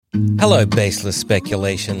Hello, baseless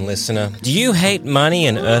speculation listener. Do you hate money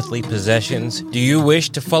and earthly possessions? Do you wish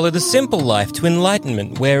to follow the simple life to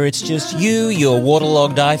enlightenment where it's just you, your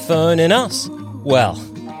waterlogged iPhone, and us? Well,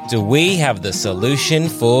 do we have the solution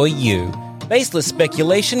for you? Baseless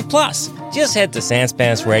Speculation Plus. Just head to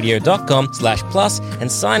sanspantsradio.com/plus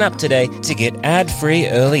and sign up today to get ad-free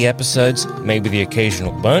early episodes, maybe the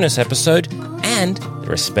occasional bonus episode, and the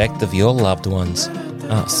respect of your loved ones,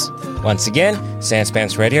 us. Once again,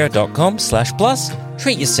 sanspantsradio.com/plus.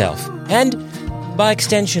 Treat yourself, and by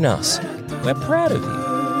extension us. We're proud of you.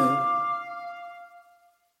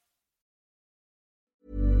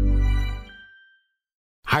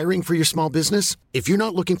 Hiring for your small business? If you're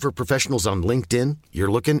not looking for professionals on LinkedIn,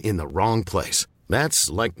 you're looking in the wrong place. That's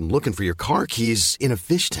like looking for your car keys in a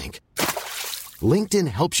fish tank. LinkedIn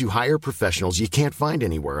helps you hire professionals you can't find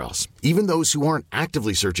anywhere else, even those who aren't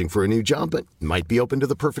actively searching for a new job but might be open to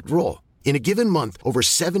the perfect role. In a given month, over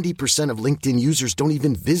 70% of LinkedIn users don't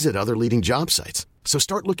even visit other leading job sites. So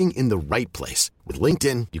start looking in the right place. With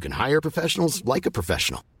LinkedIn, you can hire professionals like a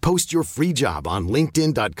professional. Post your free job on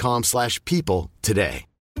linkedin.com/people today.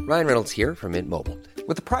 Ryan Reynolds here from Mint Mobile.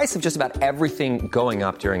 With the price of just about everything going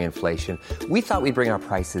up during inflation, we thought we'd bring our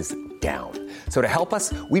prices down. So to help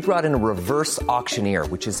us, we brought in a reverse auctioneer,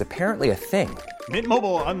 which is apparently a thing. Mint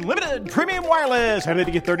Mobile Unlimited Premium Wireless. How to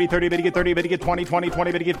get 30, 30, bit to get 30, bit to get 20, 20,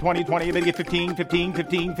 20, bit to get 20, 20, bit to get 15, 15,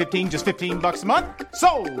 15, 15, just $15 a month?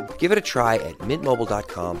 Sold! Give it a try at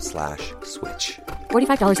mintmobile.com/switch.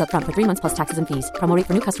 $45 up front for 3 months plus taxes and fees. Promo rate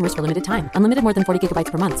for new customers for limited time. Unlimited more than 40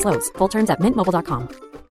 gigabytes per month. Slows full terms at mintmobile.com.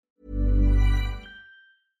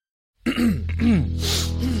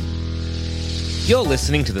 You're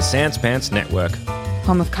listening to the Sanspants Network.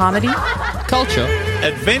 Home of comedy, culture,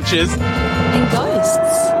 adventures, and ghosts.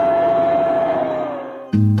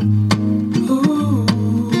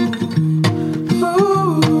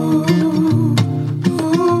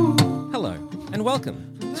 Hello, and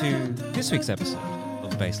welcome to this week's episode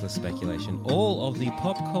of Baseless Speculation. All of the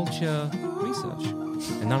pop culture research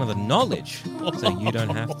and none of the knowledge, so you don't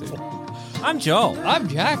have to. I'm Joel. I'm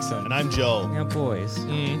Jackson. And I'm Joel. Now, boys,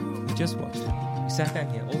 we just watched it. We sat down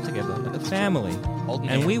here all together like a family,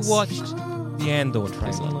 and we watched the Andor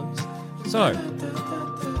trailer. So,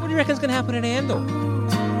 what do you reckon's going to happen in Andor?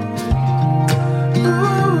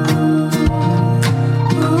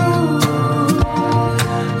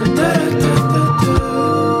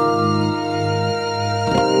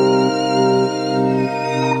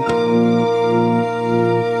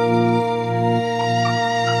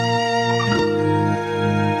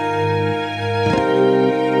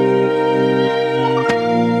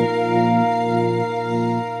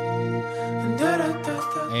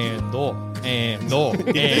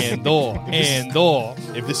 Andor.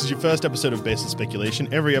 If this is your first episode of Baseless Speculation,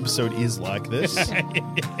 every episode is like this.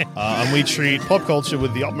 And we treat pop culture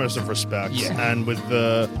with the utmost of respect and with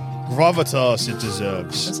the gravitas it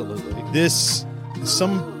deserves. Absolutely.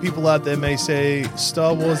 Some people out there may say,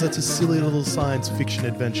 Star Wars, that's a silly little science fiction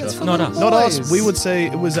adventure. Not us. Not us. We would say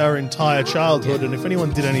it was our entire childhood, and if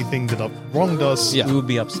anyone did anything that wronged us... We would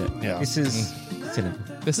be upset. Yeah. This is cynical.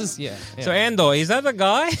 This is, yeah. So Andor, is that a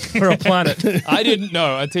guy or a planet? I didn't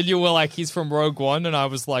know until you were like, he's from Rogue One, and I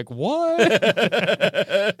was like, what?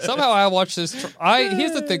 Somehow I watched this.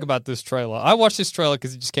 Here's the thing about this trailer. I watched this trailer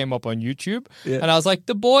because it just came up on YouTube, and I was like,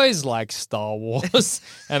 the boys like Star Wars.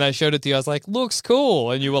 And I showed it to you. I was like, looks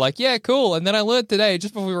cool. And you were like, yeah, cool. And then I learned today,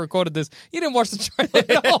 just before we recorded this, you didn't watch the trailer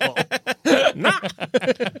at all. Nah.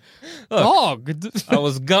 Dog. I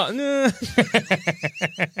was gonna.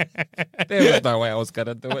 There was no way I was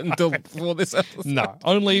gonna do it until before this episode. No,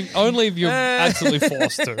 only if you're absolutely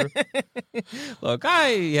forced to. Look,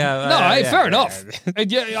 fair enough.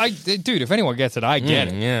 Dude, if anyone gets it, I get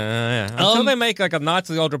it. Yeah. Until they make like a Knights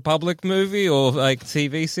of the Old Republic movie or like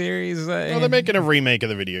TV series. Well, they're making a remake of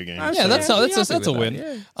the video game. That's a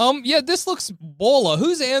win. This looks baller.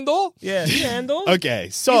 Who's Andor? Yeah, Andor. Okay,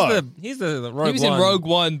 so he's the Rogue he was One. in Rogue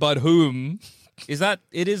One, but whom? Is that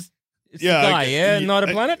it? It's the guy, not a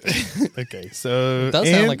planet? Okay, so... It does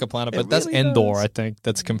sound like a planet, but that's really Endor, I think.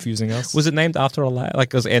 That's confusing us. Was it named after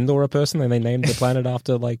was Endor a person and they named the planet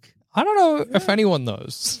after, like... I don't know if anyone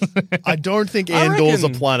knows. I don't think Andor's a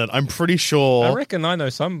planet. I'm pretty sure... I reckon I know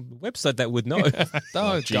some website that would know.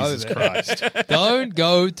 Don't Jesus go there. Christ. Don't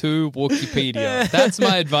go to Wikipedia. That's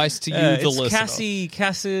my advice to you, the listener.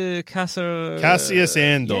 Cassius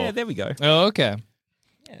Andor. Yeah, there we go. Oh, okay.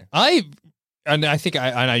 Yeah. I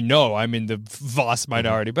know I'm in the vast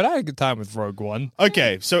minority, but I had a good time with Rogue One.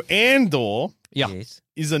 Okay, so Andor Yeah. Yes.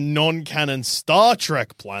 is a non-canon Star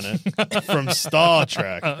Trek planet from Star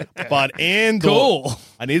Trek. But Andor, Cool.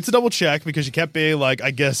 I needed to double check because you kept being like,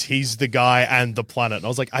 I guess he's the guy and the planet. And I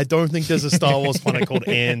was like, I don't think there's a Star Wars planet called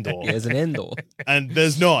Andor. There's an Endor. And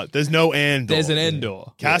there's not. There's no Andor. There's an Endor.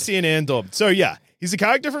 Cassian Andor. So yeah, he's a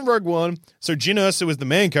character from Rogue One. So Jyn Erso is the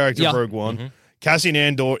main character of Rogue One. Cassian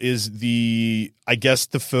Andor is I guess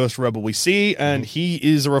the first rebel we see, and he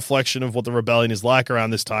is a reflection of what the rebellion is like around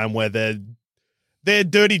this time, where they're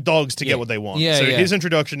dirty dogs to get what they want. Yeah, so yeah. his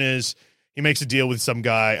introduction is he makes a deal with some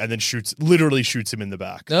guy and then literally shoots him in the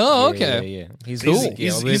back. Oh, okay. Yeah. He's Cool.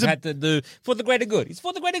 cool. We've had to do for the greater good. It's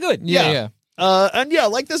for the greater good. Yeah. And yeah,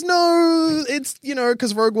 like there's no, it's,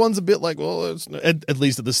 because Rogue One's a bit like, well, it's, at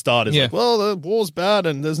least at the start, it's like, well, the war's bad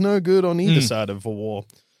and there's no good on either side of a war.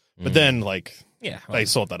 But then, like, they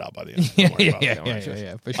sort that out by the end. Don't worry about it.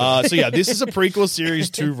 Yeah, for sure. So yeah, this is a prequel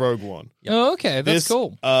series to Rogue One. Oh, okay. That's This,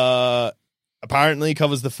 cool. Apparently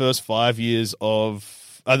covers the first 5 years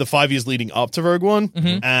of the 5 years leading up to Rogue One,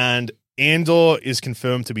 and Andor is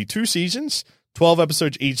confirmed to be 2 seasons, 12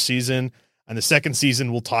 episodes each season, and the second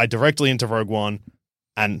season will tie directly into Rogue One,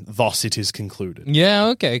 and thus it is concluded. Yeah,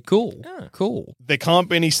 okay, cool. Cool. There can't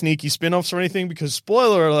be any sneaky spin-offs or anything because,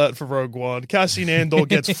 spoiler alert for Rogue One, Cassian Andor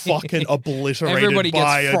gets fucking obliterated Everybody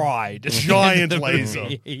by gets fried. a giant laser.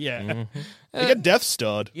 Yeah. They get Death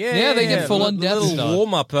Starred. Yeah, they get full-on Death little Star.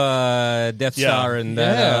 warm-up Death Star, and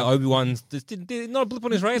Obi-Wan's did not a blip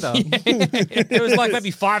on his radar. There was like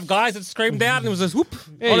maybe 5 guys that screamed out, and it was just whoop.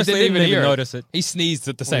 Yeah, Honestly, he didn't even hear notice it. He sneezed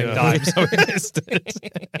at the same time, so he missed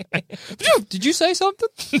it. Did you say something?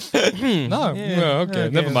 No. Yeah, okay,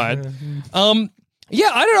 never mind. Yeah,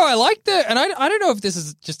 I don't know. I liked it, and I don't know if this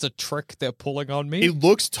is just a trick they're pulling on me. It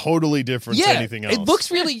looks totally different to anything else. It looks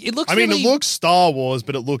really. It looks Star Wars,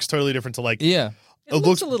 but it looks totally different to like. Yeah. It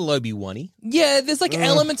looks a little Obi-Wan-y. Yeah, there's like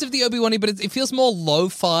elements of the Obi-Wan-y, but it feels more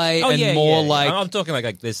lo-fi and more like. I'm talking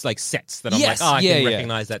like there's like sets that I'm Yes, like, I can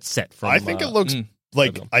recognize that set from. I think it looks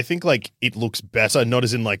it looks better. Not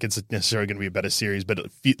as in like it's necessarily going to be a better series, but it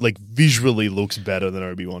visually looks better than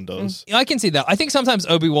Obi-Wan does. I can see that. I think sometimes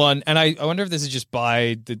Obi-Wan, and I wonder if this is just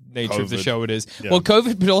by the nature of the show it is. Yeah. Well,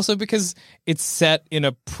 COVID, but also because it's set in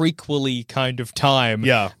a prequel-y kind of time.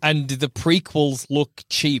 Yeah. And the prequels look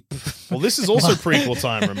cheap. Well, this is also prequel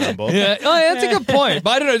time, remember? Yeah, that's a good point.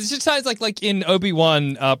 But I don't know. It's just times like in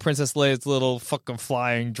Obi-Wan, Princess Leia's little fucking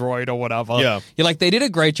flying droid or whatever. Yeah. You're like, they did a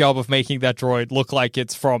great job of making that droid look like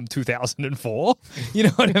it's from 2004. You know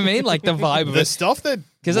what I mean? Like the vibe of The it. stuff that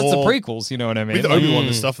Because that's the prequels, you know what I mean? with Obi-Wan,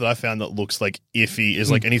 the stuff that I found that looks like iffy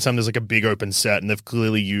is like anytime there's like a big open set and they've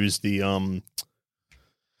clearly used the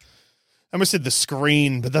I almost said the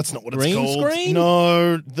screen, but that's not what Green it's called. screen?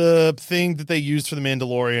 No, the thing that they used for the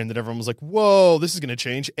Mandalorian that everyone was like, "Whoa, this is going to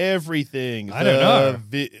change everything." I don't know.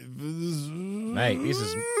 Mate, this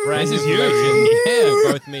is brand This is new huge.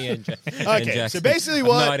 information. Both me and Okay, Jackson. so basically I have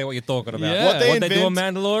what- no idea what you're talking about. Yeah. What they What they do on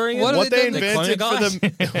invent- Mandalorian? What What they They clone invented for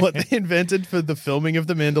guys? the what they invented for the filming of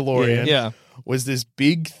the Mandalorian Yeah. was this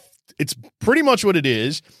big. It's pretty much what it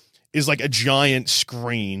is like a giant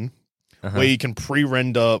screen. Where you can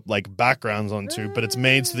pre-render like backgrounds onto, but it's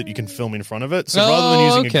made so that you can film in front of it. So rather than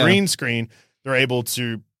using okay. a green screen, they're able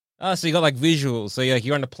to. Oh, so you got like visuals. So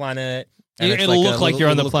you're on the planet. and it's It'll look a like you're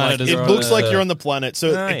on the look planet like as It well. looks like you're on the planet, so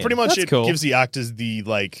Oh, it yeah. pretty much That's cool. gives the actors the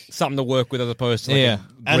like, something to work with as opposed to like Yeah.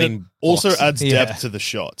 a and it green also box. adds depth Yeah. to the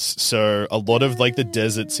shots. So a lot of like the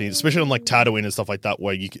desert scenes, especially on like Tatooine and stuff like that,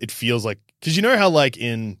 where it feels like because you know how like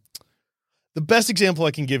in. The best example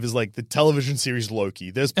I can give is like the television series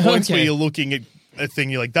Loki. There's points Okay. where you're looking at a thing,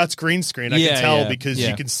 you're like, that's green screen. I Yeah, can tell yeah, because yeah.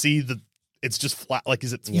 you can see that it's just flat. Like,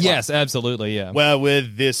 is it flat? Yes, absolutely, yeah. Where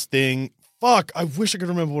with this thing, fuck, I wish I could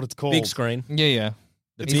remember what it's called. big screen. Yeah.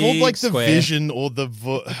 It's called like the square. Vision or the.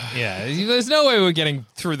 Yeah, there's no way we're getting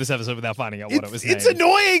through this episode without finding out what it was It's named.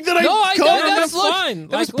 annoying that I No, I can't know remember. that's look, fine.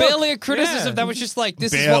 That was Like, look, barely a criticism. yeah. That was just like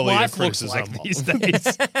this is Barely what a life looks criticism. like these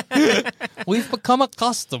days. We've become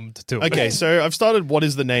accustomed to it. Okay, so I've started. What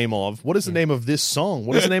is the name of? What is the name of this song?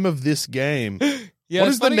 What is the name of this game? Yeah, What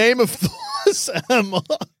it's is the funny- name of Thor's hammer?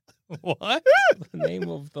 What? The name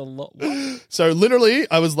of the lot. So literally,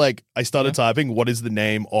 I was like, I started typing, what is the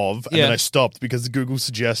name of? And Yeah. then I stopped because the Google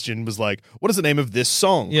suggestion was like, what is the name of this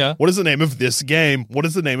song? Yeah. What is the name of this game? What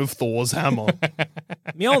is the name of Thor's hammer?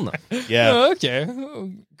 Mjolnir. Yeah. Oh, okay.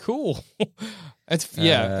 Oh, cool. It's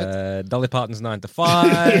Dolly Parton's 9 to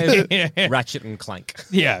 5. Yeah. Ratchet and Clank.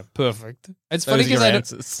 Yeah, perfect. It's Those funny are your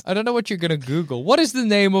because answers. I don't know what you're gonna Google. What is the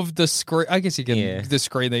name of the screen? I guess you can Yeah. the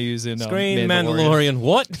screen they use in Screen Mandalorian.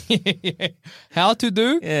 What? How to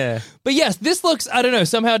do? Yeah. But yes, this looks. I don't know.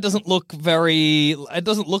 Somehow it doesn't look very. It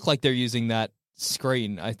doesn't look like they're using that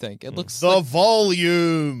screen, I think. It looks The like...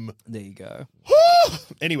 volume. There you go.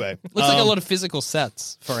 Anyway. Looks like a lot of physical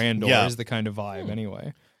sets for Andor yeah. is the kind of vibe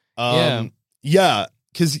anyway. Yeah,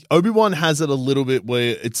 because Obi-Wan has it a little bit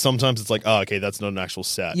where sometimes it's like, oh, okay, that's not an actual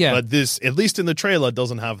set. Yeah. But this, at least in the trailer,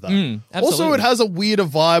 doesn't have that. absolutely. Also, it has a weirder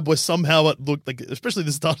vibe where somehow it looked like, especially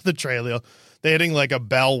the start of the trailer, they're hitting like a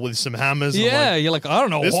bell with some hammers. And Yeah, I'm like, you're like, I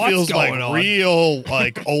don't know this what's feels going like on. real,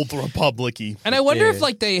 like, Old Republic-y. And I wonder if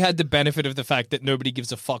like they had the benefit of the fact that nobody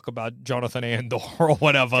gives a fuck about Jonathan Andor or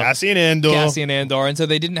whatever. Cassian Andor. And so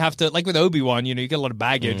they didn't have to, like with Obi-Wan, you get a lot of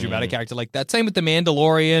baggage about a character like that. Same with the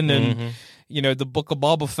Mandalorian and the Book of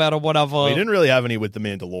Boba Fett or whatever. We didn't really have any with the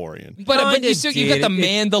Mandalorian. But you still, you got the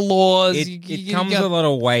Mandalores. It comes with a lot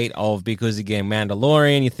of weight because again,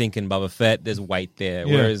 Mandalorian, you're thinking Boba Fett, there's weight there.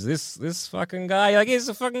 Yeah. Whereas this fucking guy, like he's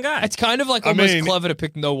a fucking guy. It's kind of like almost clever to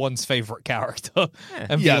pick no one's favorite character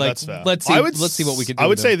and be like, that's fair. let's see what we can do. I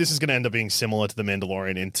would with say him. this is going to end up being similar to the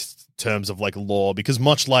Mandalorian in terms of like lore, because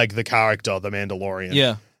much like the character, the Mandalorian,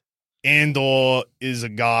 Yeah. Andor is a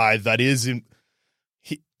guy that is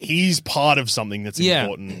he's part of something that's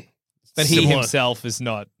important. But he Similar- himself is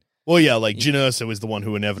not. Well, yeah, like Jyn Erso is the one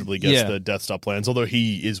who inevitably gets the Death Star plans, although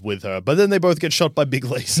he is with her. But then they both get shot by Big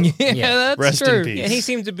Laser. Yeah, that's Rest true. in peace. Yeah, he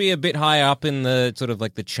seemed to be a bit high up in the sort of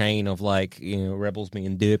like the chain of like, rebels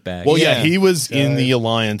being dirtbags. Well, Yeah. he was in the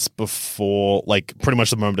Alliance before, like, pretty much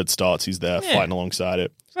the moment it starts, he's there fighting alongside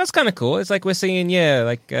it. So that's kind of cool. It's like we're seeing,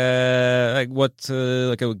 like a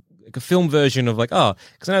film version of like,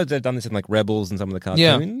 because I know they've done this in like Rebels and some of the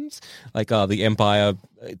cartoons, like the Empire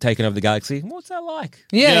taking over the galaxy. What's that like?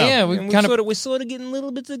 Yeah, we're sort of getting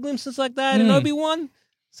little bits of glimpses like that in Obi-Wan.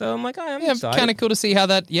 So I'm like, I'm excited. kind of cool to see how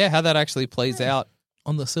that actually plays out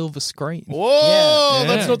on the silver screen. Whoa, Yeah.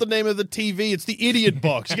 that's not the name of the TV. It's the Idiot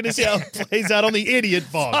Box. You're going to see how it plays out on the Idiot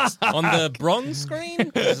Box. On the bronze screen?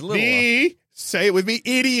 It's a little Say it with me,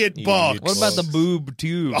 Idiot Box. What about the boob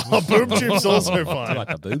tube? Oh, Boob Tube's also I fine. like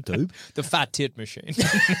the boob tube. The fat tit machine.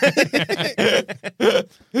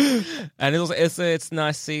 And it's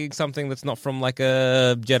nice seeing something that's not from like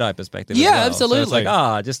a Jedi perspective. Yeah, as well. absolutely. So it's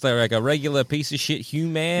like just like a regular piece of shit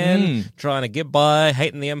human trying to get by,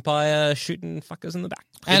 hating the Empire, shooting fuckers in the back.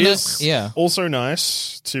 And It is yeah. also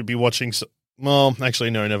nice to be watching. Well,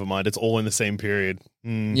 actually, no, never mind. It's all in the same period.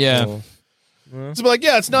 Yeah. Cool. So, like,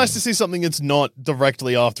 yeah, it's nice to see something that's not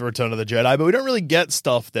directly after Return of the Jedi, but we don't really get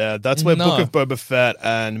stuff there. That's where No. Book of Boba Fett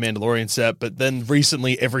and Mandalorian set, but then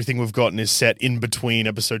recently everything we've gotten is set in between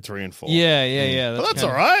episode 3 and 4. Yeah. But that's kinda-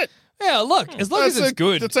 all right. Yeah, look, as long as it's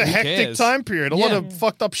good. It's a who hectic cares? time period. A lot Yeah. of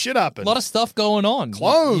fucked up shit happened. A lot of stuff going on.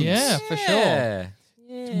 Clones. Yeah, for sure. Yeah.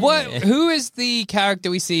 Who is the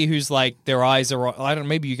character we see who's like their eyes are on, I don't,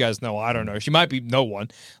 maybe you guys know, I don't know. She might be no one.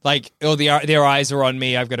 Like, their eyes are on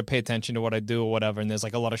me. I've got to pay attention to what I do or whatever. And there's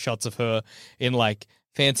like a lot of shots of her in like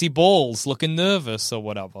fancy balls looking nervous or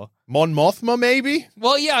whatever. Mon Mothma, maybe?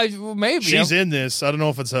 Well, yeah, maybe. She's in this. I don't know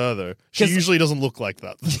if it's her, though. She 'Cause- usually doesn't look like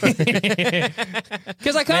that.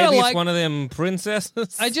 Because I kind of Maybe like, it's one of them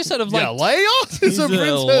princesses. I just sort of Yeah, like, Leia? Is She's a a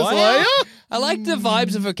Princess Leia? Leia? I like the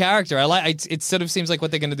vibes of her character. It sort of seems like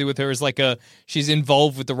what they're going to do with her is like she's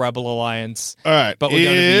involved with the Rebel Alliance. All right. But we're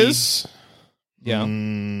gonna be- is... Yeah.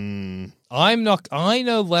 Mm, I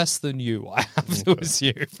know less than you, I have to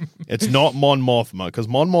assume. it's not Mon Mothma, because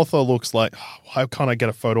Mon Mothma looks like... How can't I get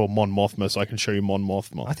a photo of Mon Mothma so I can show you Mon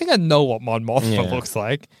Mothma? I think I know what Mon Mothma Yeah. looks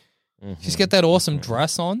like. She's got that awesome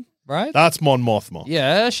dress on, right? That's Mon Mothma.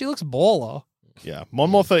 Yeah, she looks baller. Yeah. Mon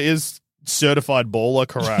Mothma is certified baller,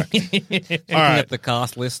 correct. Looking All right. at the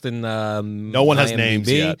cast list in No one has IMDb,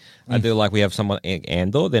 names yet. I feel like we have someone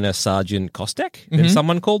Andor, then a Sergeant Kostek, then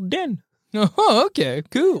someone called Den. Oh, okay,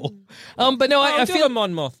 cool. But no, I do feel a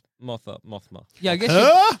Mon Mothma. yeah, I guess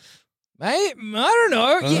Huh? I don't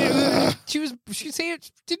know. Yeah, she see it.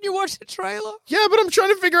 Didn't you watch the trailer? Yeah, but I'm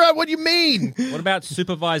trying to figure out what you mean. What about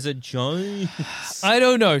Supervisor Jones? I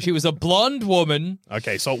don't know. She was a blonde woman.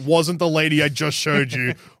 Okay, so it wasn't the lady I just showed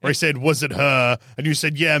you where I said, was it her? And you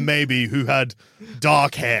said, yeah, maybe, who had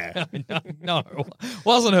dark hair. No,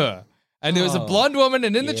 wasn't her. And there was a blonde woman,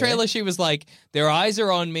 and in the trailer, she was like, "Their eyes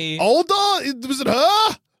are on me." Older? Was it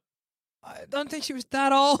her? I don't think she was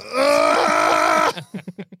that old. Ah!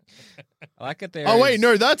 I like it there. Oh, wait, is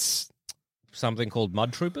no, that's... something called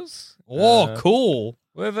Mud Troopers. Oh, cool.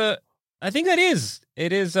 Whether I think that is.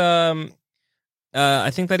 It is I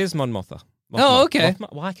think that is Mon Mothma. Oh, okay.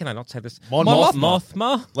 Mothma? Why can I not say this? Mon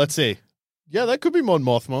Mothma. Let's see. Yeah, that could be Mon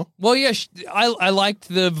Mothma. Well, yeah, I liked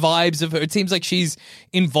the vibes of her. It seems like she's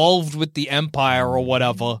involved with the Empire or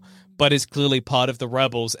whatever, but is clearly part of the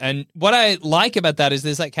Rebels. And what I like about that is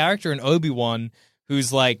there's that character in Obi-Wan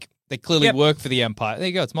who's like, they clearly work for the Empire. There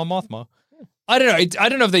you go. It's Mon Mothma. I don't know. I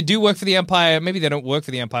don't know if they do work for the Empire. Maybe they don't work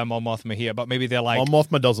for the Empire, Mon Mothma here, but maybe they're like... Mon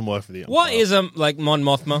Mothma doesn't work for the Empire. What is like Mon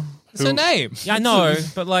Mothma? It's her name. Yeah, I know,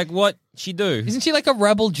 but like what she do? Isn't she like a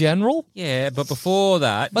rebel general? Yeah, but before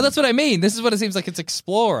that... But that's what I mean. This is what it seems like it's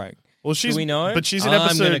exploring. Well, do we know? But she's an I'm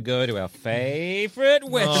episode... going to go to our favorite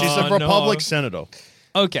weapon. She's a Republic senator.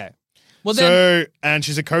 Okay. Well, then... and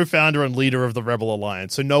she's a co-founder and leader of the Rebel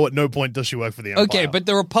Alliance. So at no point does she work for the Empire. Okay, but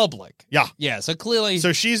the Republic. Yeah. Yeah, so clearly...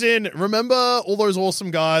 So she's in... Remember all those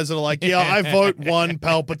awesome guys that are like, yeah, I vote one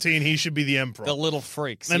Palpatine, he should be the Emperor. The little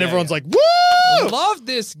freaks. And yeah, everyone's yeah. like, woo! Love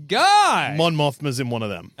this guy! Mon Mothma's in one of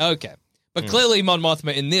them. Okay. But clearly Mon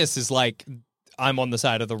Mothma in this is like, I'm on the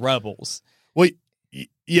side of the rebels. Well,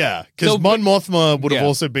 yeah, because Mon Mothma would have yeah.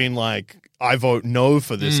 also been like, I vote no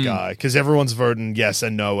for this guy, because everyone's voting yes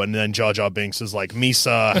and no, and then Jar Jar Binks is like,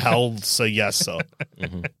 Misa, hell, say yes, sir.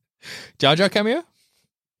 Jar Jar cameo?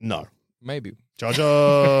 No. Maybe. Jar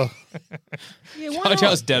Jar... Jar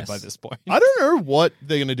Jar's dead by this point. I don't know what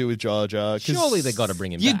they're going to do with Jar Jar. Surely they got to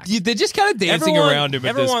bring him back. They're just kind of dancing around him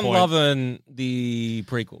at this point. Everyone loving the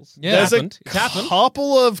prequels. Yeah. There's It's a happened.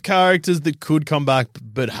 couple of characters that could come back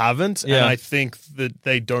but haven't, Yeah. and I think that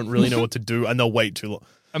they don't really know what to do, and they'll wait too long.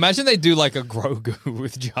 Imagine they do like a Grogu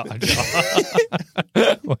with Jar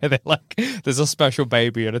Jar. Where they're like, there's a special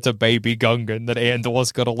baby and it's a baby Gungan that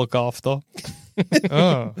Andor's got to look after.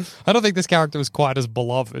 Oh. I don't think this character was quite as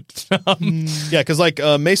beloved. Yeah, because like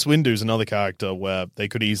Mace Windu's another character where they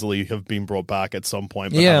could easily have been brought back at some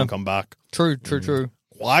point, but haven't come back. True.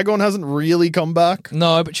 Qui-Gon hasn't really come back.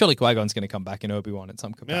 No, but surely Qui-Gon's going to come back in Obi-Wan at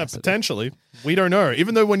some capacity. Yeah, potentially. We don't know.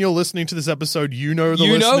 Even though when you're listening to this episode, you know the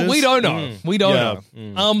You listeners. know? We don't know. We don't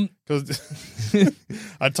know. Because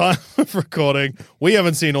at time of recording, we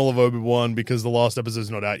haven't seen all of Obi-Wan because the last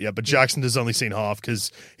episode's not out yet, but Jackson has only seen half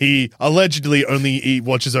because he allegedly only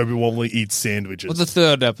watches Obi-Wan while he eats sandwiches. Well, the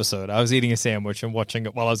third episode, I was eating a sandwich and watching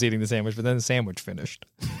it while I was eating the sandwich, but then the sandwich finished.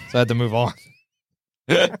 So I had to move on.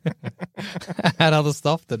 I had other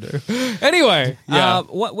stuff to do. Anyway, yeah.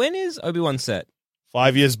 When is Obi-Wan set?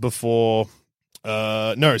 5 years before...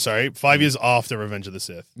 5 years after Revenge of the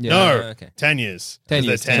Sith. Yeah. No, Okay. 10 years. 10 'Cause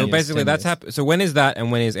years, they're 10 So years. basically, that's happened. So when is that,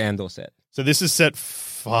 and when is Andor set? So this is set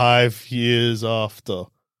 5 years after.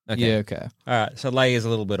 Okay. Yeah, okay. All right. So Leia's a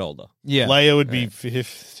little bit older. Yeah. Leia would be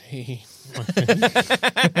 15.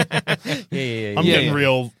 Yeah. I'm getting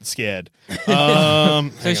real scared.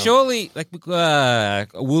 So surely, like,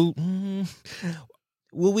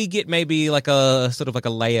 will we get maybe like a sort of like a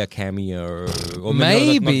Leia cameo, or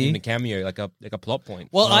maybe not even a cameo, like a plot point?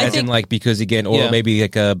 Well, I as think in like because again, or Yeah. maybe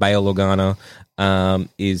like a Bail Organa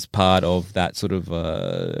is part of that sort of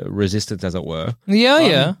resistance, as it were. Yeah,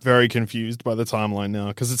 yeah. I'm very confused by the timeline now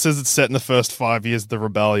because it says it's set in the first 5 years of the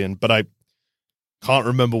rebellion, but I can't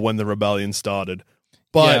remember when the rebellion started.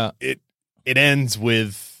 But it ends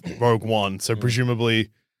with Rogue One, so presumably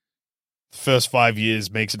the first 5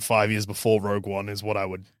 years makes it 5 years before Rogue One is what I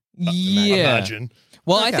would imagine.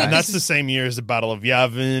 Well, I Okay. think And that's this the is- same year as the Battle of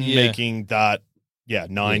Yavin, Yeah. making that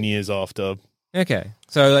 9 years after. Okay,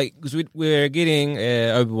 so like because we're getting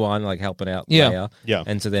Obi-Wan like helping out Yeah. Leia, Yeah.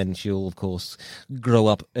 and so then she'll of course grow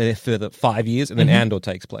up further 5 years, and then Andor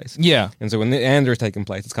takes place. Yeah. And so when the Andor is taking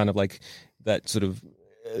place, it's kind of like that sort of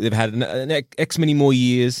they've had an X many more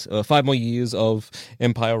years, 5 more years of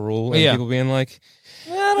Empire rule, and Yeah. people being like,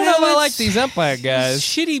 I don't know if I like these Empire guys. It's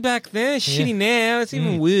shitty back then, shitty now. It's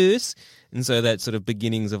even worse. And so that sort of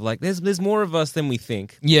beginnings of like, there's more of us than we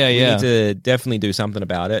think. Yeah, we yeah. need to definitely do something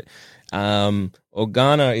about it.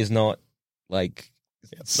 Organa is not like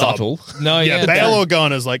subtle. No, Yeah, yeah. Bail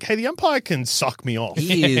Organa's like, hey, the Empire can suck me off.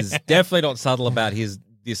 He is definitely not subtle about his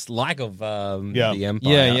dislike of the Empire.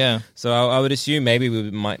 Yeah, yeah. So I would assume maybe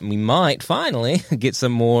we might finally get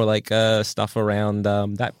some more like stuff around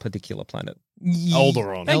that particular planet.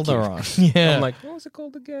 Alderaan. Alderaan. Yeah. I'm like, what was it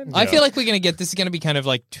called again? I feel like we're going to get this is going to be kind of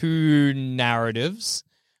like two narratives.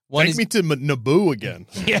 One Take is me to Naboo again.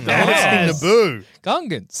 Yes. I want to see Naboo.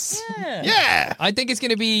 Gungans. Yeah. I think it's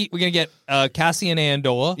going to be we're going to get Cassian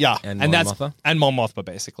Andor. Yeah. And And Mon that's Mothma. and Mon Mothma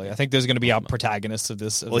basically. I think there's going to be our protagonists of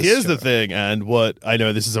this. Well, here's the thing, and what I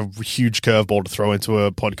know this is a huge curveball to throw into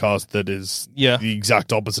a podcast that is Yeah. the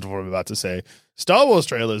exact opposite of what I'm about to say. Star Wars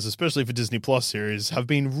trailers, especially for Disney Plus series, have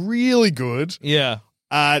been really good Yeah.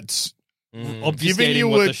 at obfuscating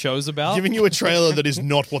what the show's about. Giving you a trailer that is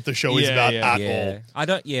not what the show is about at all. I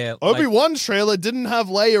don't. Yeah, Obi-Wan's trailer didn't have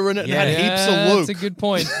Leia in it and had heaps of Luke. That's a good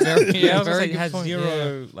point. Very, I was gonna very say, good it has point.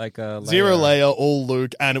 zero Leia. Zero Leia, all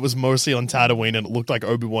Luke, and it was mostly on Tatooine, and it looked like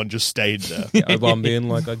Obi-Wan just stayed there. Obi-Wan being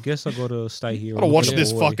like, I guess I gotta stay here. Gotta watch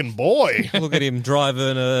this fucking boy. Look at him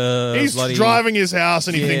driving a. He's driving his house,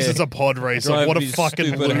 and he thinks it's a pod race. Like, what a his fucking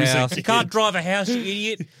stupid loser! house. kid. You can't drive a house, you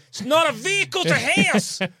idiot. It's not a vehicle, it's a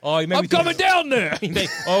house. I'm coming down there.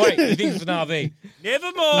 Oh wait, he thinks it's an RV. Never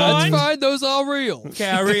That's mind. fine. Those are real.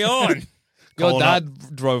 Carry on. Your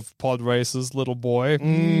dad drove pod races, little boy.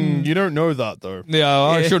 You don't know that though. Yeah,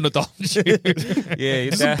 I shouldn't have told you.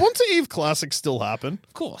 Yeah, Does the Bunta Eve Classic still happen?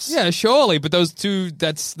 of course. Yeah, surely. But those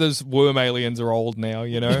those worm aliens are old now,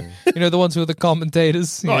 you know? You know, the ones who are the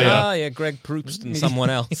commentators? Oh, yeah. Ah, yeah, Greg Proops and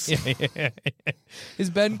someone else.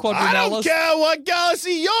 Is Ben I Quadranalis? don't care what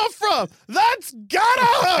galaxy you're from. That's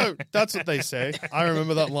gotta hurt. That's what they say. I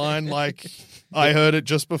remember that line like I heard it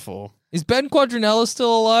just before. Is Ben Quadranalis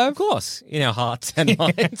still alive? Of course, in our hearts and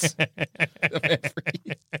minds. Of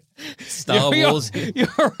every Star Wars.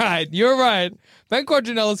 You're right. You're right. Ben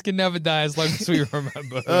Quadranalis can never die as long as we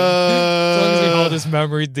remember him. As long as we hold his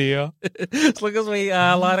memory dear. As long as we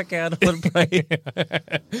light a candle and pray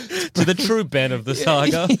to the true Ben of the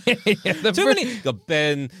saga. Too many. You got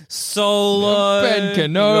Ben Solo. Ben you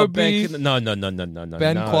got Kenobi. No.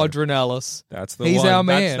 Ben Quadranalis. That's the He's one. our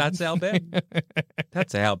man. That's our Ben.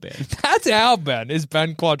 That's our Ben. That's our Ben, is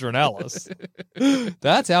Ben Quadranalis.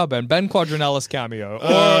 That's our Ben. Ben Quadranalis cameo.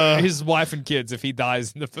 Or his wife and kids if he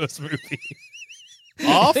dies in the first movie.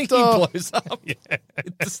 I think he blows up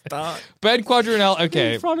at the start. Ben Quadranalis,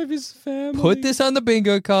 okay. In front of his family. Put this on the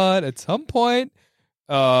bingo card at some point.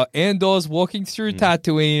 Andor's walking through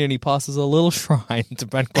Tatooine and he passes a little shrine to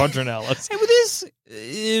Ben Quadranalis. Hey, would this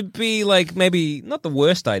be like maybe not the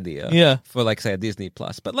worst idea for like say a Disney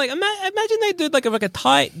Plus, but like imagine they did like a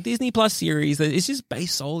tight Disney Plus series that is just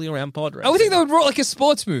based solely around pod racing. I would think they would roll like a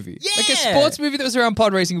sports movie. Yeah. Like a sports movie that was around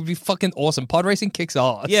pod racing would be fucking awesome. Pod racing kicks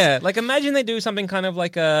ass. Yeah, like imagine they do something kind of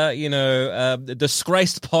like a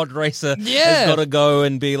disgraced pod racer has got to go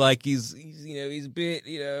and be like he's a bit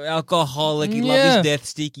alcoholic. He loves his death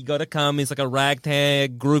stick. He got to come. He's like a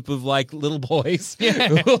ragtag group of like little boys. Who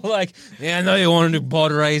are like, I know you want to do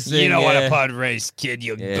pod racing. You don't want to pod race, kid.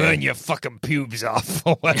 You'll burn your fucking pubes off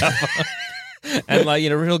or whatever. And like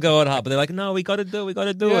real going hard, but they're like, no, we got to do it.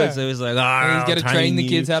 So he's like, he's got to train the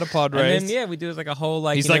kids how to pod race. And then we do like a whole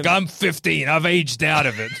like. He's like, I'm 15. I've aged out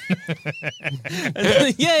of it.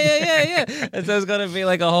 Yeah. And so it's got to be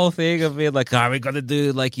like a whole thing of being like, we got to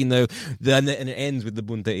do like and it ends with the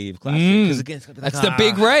Bunta Eve Classic because again, it's got to be like, that's the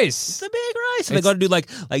big race. It's the big race. And they got to do like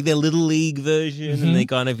their little league version, and they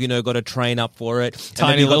kind of got to train up for it.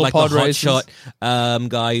 Tiny and then little got, like, pod the hot races. shot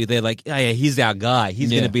guy. Who they're like, he's our guy.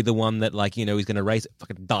 He's going to be the one that like he's going to race.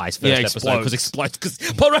 Fucking dies first episode because explodes. Because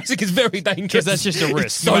pod racing is very dangerous. That's just a risk.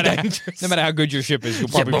 It's so dangerous. No matter how good your ship is, you'll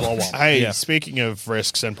probably blow up. Hey, speaking of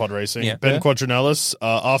risks and pod racing, Ben Quadranalis,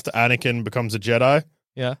 after Anakin becomes a Jedi,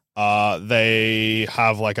 they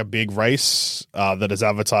have like a big race that is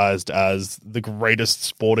advertised as the greatest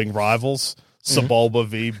sporting rivals. Sebulba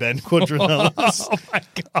v. Ben Quadranalis. Oh my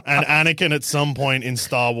god! And Anakin at some point in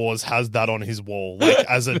Star Wars has that on his wall, like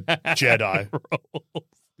as a Jedi.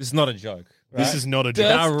 This is not a joke. Right? This is not a joke.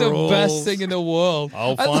 That's the best thing in the world.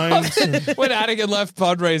 I'll I find love it. When Anakin left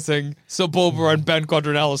pod racing, Sebulba and Ben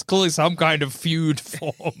Quadranalis, clearly some kind of feud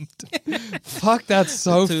formed. Fuck, that's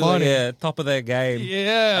so funny. Top of their game.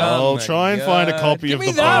 Yeah. I'll try and find a copy of the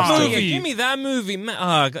poster. Give me that movie.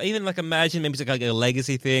 Even like imagine maybe it's like a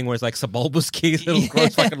legacy thing where it's like Sebulba's kids, little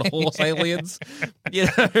gross fucking horse aliens.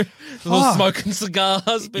 Little smoking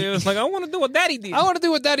cigars. But it was like, I want to do what Daddy did. I want to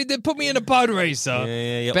do what Daddy did. Put me in a pod racer.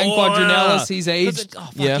 Yeah. Ben Quadranalis, he's aged.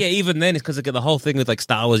 Even then, it's because of the whole thing with like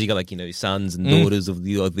Star Wars. You got like sons and daughters of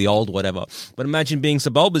the old whatever. But imagine being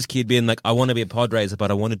Sebulba's kid, being like, I want to be a pod racer, but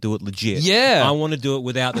I want to do it legit. Yeah, I want to do it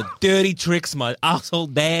without the dirty tricks my asshole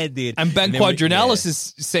dad did. And Ben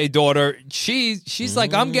Quadranalis' say daughter, she's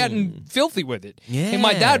like, I'm getting filthy with it. Yeah, and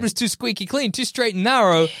my dad was too squeaky clean, too straight and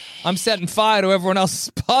narrow. I'm setting fire to everyone else's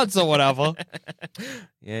pods or whatever.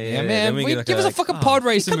 Yeah, man. Give us a fucking pod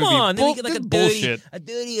racing movie. Come on, then we get like a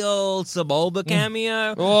dirty old Sebulba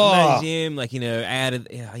cameo. Oh. Imagine him, like added.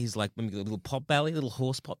 He's like maybe a little pot belly, little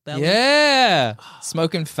horse pot belly. Yeah,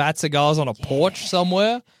 smoking fat cigars on a porch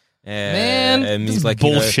somewhere. Man, and he's like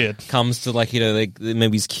bullshit. Comes to like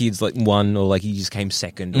maybe his kid's like won or like he just came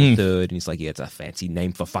second or third, and he's like, it's a fancy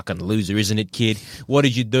name for fucking loser, isn't it, kid? What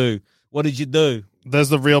did you do? What did you do? There's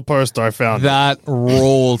the real poster I found. That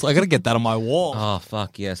rules. I gotta get that on my wall. Oh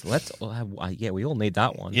fuck yes! Let's. Yeah, we all need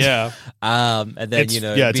that one. Yeah. And then It's, it's it's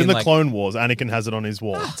in being the like, Clone Wars. Anakin has it on his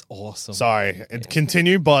wall. That's awesome. Sorry,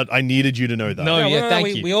 continue, but I needed you to know that. No, "Oh, yeah, thank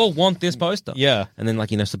we, you. we all want this poster. Yeah. And then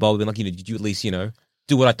Sabal would be like, did you at least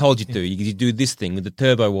do what I told you to? You do this thing with the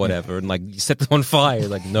turbo, whatever, and like you set them on fire.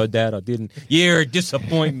 Like, no, Dad, I didn't. You're a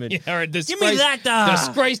disappointment. You're a Give me that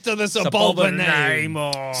disgrace to the suburban name.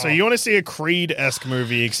 So you want to see a Creed-esque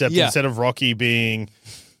movie, except instead of Rocky being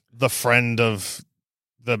the friend of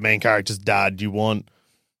the main character's dad, you want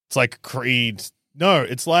it's like Creed. No,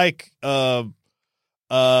 it's like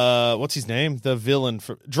what's his name? The villain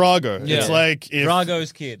for Drago. Yeah. It's like if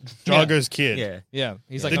Drago's kid. Drago's kid. Yeah. Yeah.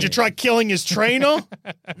 He's like, Did you try killing his trainer?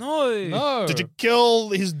 No. No. Did you kill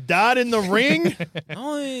his dad in the ring?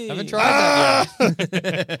 No. Haven't tried that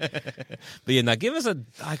yet. But yeah, now give us a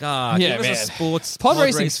Yeah, give us a man. sports Pod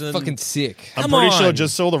racing's racing. fucking sick. I'm Come pretty sure on.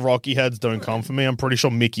 just so the Rocky heads don't come for me. I'm pretty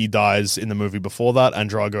sure Mickey dies in the movie before that, and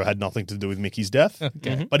Drago had nothing to do with Mickey's death.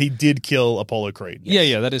 Okay. But he did kill Apollo Creed.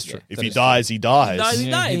 Yeah, that is true. If That he is dies, he dies. He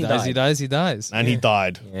true. died. He dies. He dies. He dies. And he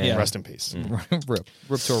died. Yeah. Rest in peace.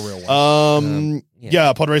 Rip to a real one.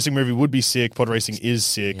 Yeah, pod racing movie would be sick. Pod racing is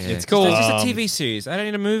sick. Yeah. It's cool. It's just a TV series. I don't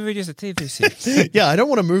need a movie, just a TV series. Yeah, I don't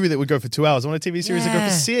want a movie that would go for 2 hours. I want a TV series that go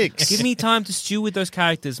for 6. Give me time to stew with those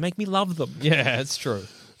characters. Make me love them. Yeah, it's true.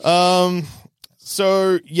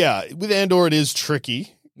 So yeah, with Andor it is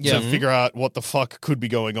tricky Yeah. to figure out what the fuck could be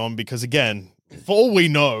going on because again, for all we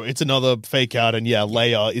know, it's another fake out, and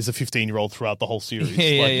Leia is a 15-year-old throughout the whole series, like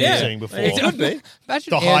you were saying before. It could be.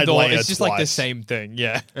 Imagine To hide Andor, Leia it's just like the twice. same thing.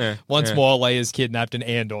 Yeah. Yeah. Once Yeah. more, Leia's kidnapped and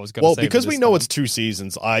Andor's going to Well, save her because we this know time. it's 2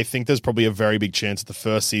 seasons, I think there's probably a very big chance that the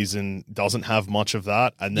first season doesn't have much of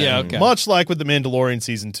that, and then Yeah, okay. much like with the Mandalorian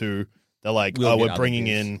season 2, they're like, We'll get we're other bringing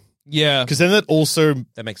bits. in Yeah. because then that also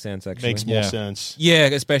That makes sense, actually. makes more Yeah. sense. Yeah,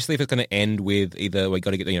 especially if it's going to end with either we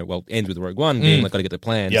got to get end with Rogue One being like got to get the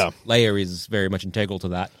plans. Yeah. Leia is very much integral to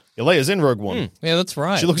that. Yeah, Leia's in Rogue One. Yeah, that's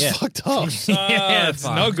right. She looks Yeah. fucked up. yeah, it's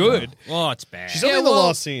fuck. no good. Oh, it's bad. She's only in the well-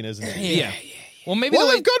 last scene, isn't she? Yeah. Well, maybe Well,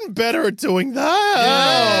 the way they've gotten better at doing that.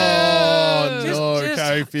 Yeah. Oh, no,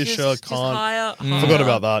 Carrie Fisher just can't. hire, Forgot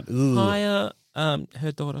about that. Ugh. Hire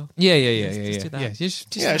her daughter. Yeah. Just do that. Yeah,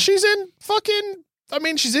 just Yeah, she's in fucking. I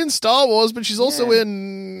mean, she's in Star Wars, but she's also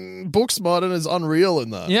in Booksmart and is Unreal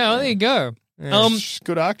in that. yeah. Well, there you go. She's a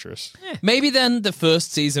good actress. Maybe then the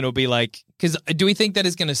first season will be like, because do we think that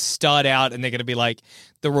is going to start out and they're going to be like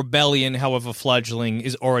the rebellion, however fledgling,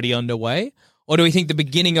 is already underway, or do we think the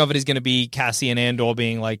beginning of it is going to be Cassie and Andor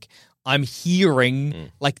being like, I'm hearing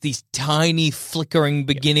like these tiny flickering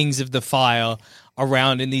beginnings of the fire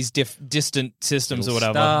around in these distant systems or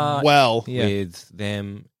whatever. Start Well, Yeah. with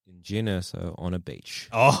them in Geonoso on a beach.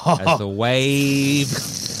 oh, As the wave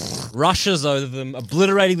rushes over them,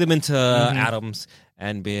 obliterating them into atoms,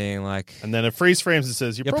 and being like, and then it freeze frames and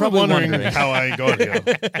says, "You're, You're probably probably wondering wondering. how I got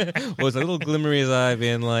here." was a little glimmery as I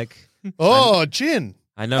being like, Oh, Jin.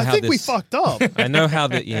 I know I how think we this. fucked up. I know how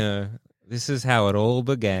that this is how it all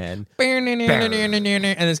began. And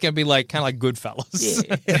it's going to be like kind of like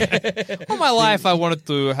Goodfellas. All my life, I wanted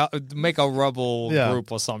to make a rebel Yeah. group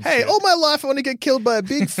or some Hey, shit. all my life I want to get killed by a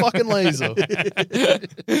big fucking laser.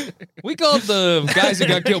 We called the guys who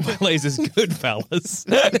got killed by lasers Goodfellas.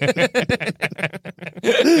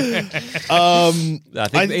 I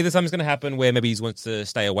think either something's going to happen where maybe he wants to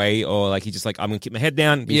stay away, or like he's just like, I'm going to keep my head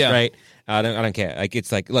down, be Yeah. straight. I don't care. Like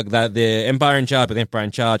it's like, look, the Empire in charge, but the Empire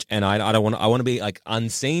in charge, and I don't want. I want to be like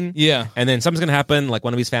unseen. Yeah. And then something's going to happen. Like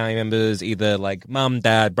one of his family members, either like mum,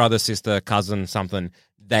 dad, brother, sister, cousin, something,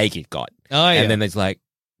 they get got. Oh, yeah. And then there's like,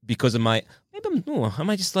 because of my. Maybe am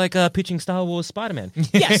I just like pitching Star Wars Spider-Man?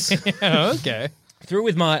 Yes. Yeah, okay. Through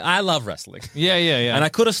with my. I love wrestling. Yeah. And I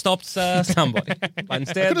could have stopped somebody. But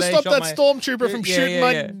instead, Could have they stopped shot that my- stormtrooper from Yeah, shooting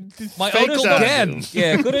yeah, My fake uncle dad. Ken.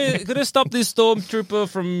 Yeah, could have stopped this stormtrooper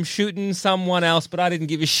from shooting someone else, but I didn't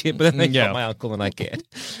give a shit. But then they Yeah. shot my uncle, and I cared.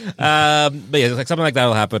 But yeah, like something like that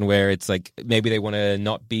will happen where it's like maybe they want to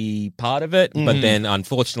not be part of it, but then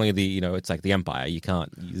unfortunately, it's like the Empire. You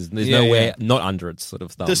can't. There's Yeah, nowhere yeah. not under its sort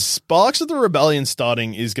of thumb. The sparks of the rebellion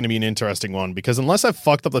starting is going to be an interesting one because unless I've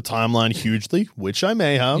fucked up the timeline hugely, which I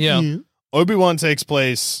may have, Yeah. Obi-Wan takes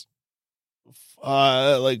place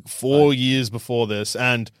like 4 years before this,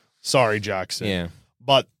 and sorry, Jackson, Yeah.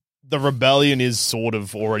 but the rebellion is sort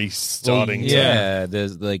of already starting. Yeah,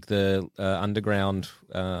 there's like the underground.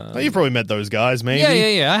 Oh, you've probably met those guys, maybe.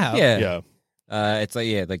 Yeah, I have. Yeah. Yeah. It's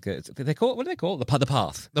like like they call it. What do they call it? The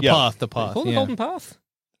path. The Yeah. path. They call it the Yeah. Golden Path.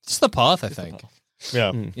 It's the path, I think.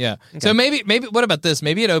 Yeah. Yeah. So maybe what about this?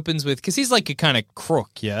 Maybe it opens with, because he's like a kind of crook,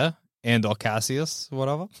 yeah? Andor Cassius,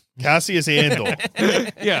 whatever. Cassius Andor.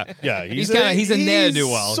 Yeah. Yeah, He's a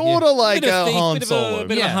ne'er-do-well. Sort of like Bit of a thief, Han bit of Solo.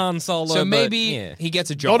 bit of a Han Solo. So but, maybe yeah. he gets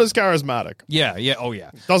a job. Not as charismatic. Yeah, oh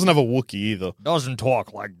yeah. Doesn't have a Wookiee either. Doesn't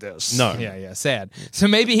talk like this. No. Yeah, sad. So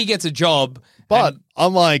maybe he gets a job. But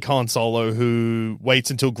unlike Han Solo, who waits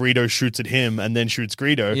until Greedo shoots at him and then shoots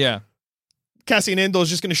Greedo, Yeah. Cassian Andor's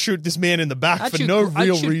just going to shoot this man in the back I'd for shoot- no I'd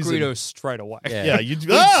real shoot reason. Greedo straight away. Yeah, you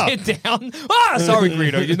Sit down. Sorry,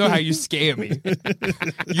 Greedo. You know how you scare me.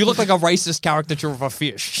 You look like a racist caricature of a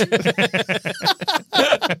fish.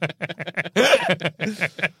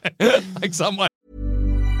 Like someone.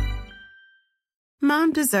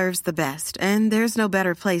 Mom deserves the best, and there's no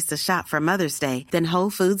better place to shop for Mother's Day than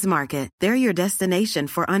Whole Foods Market. They're your destination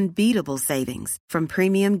for unbeatable savings, from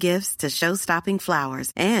premium gifts to show-stopping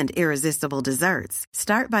flowers and irresistible desserts.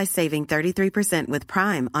 Start by saving 33% with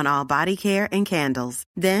Prime on all body care and candles.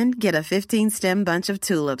 Then get a 15-stem bunch of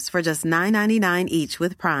tulips for just $9.99 each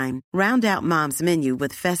with Prime. Round out Mom's menu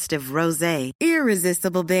with festive rosé,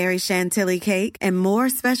 irresistible berry chantilly cake, and more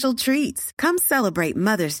special treats. Come celebrate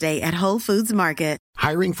Mother's Day at Whole Foods Market.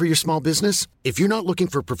 Hiring for your small business? If you're not looking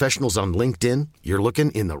for professionals on LinkedIn, you're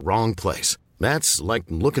looking in the wrong place. That's like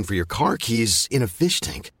looking for your car keys in a fish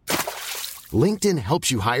tank. LinkedIn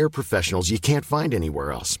helps you hire professionals you can't find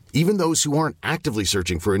anywhere else, even those who aren't actively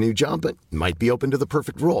searching for a new job but might be open to the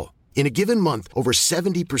perfect role. In a given month, over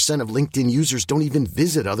 70% of LinkedIn users don't even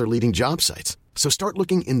visit other leading job sites. So start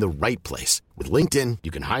looking in the right place. With LinkedIn, you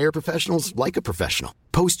can hire professionals like a professional.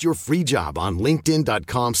 Post your free job on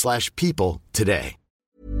linkedin.com/people today.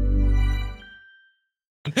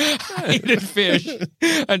 Hated fish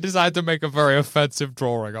and decided to make a very offensive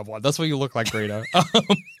drawing of one. That's what you look like, Greedo.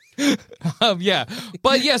 Yeah,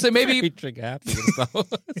 but yeah, so maybe trigger happy and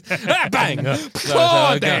stuff. Bang!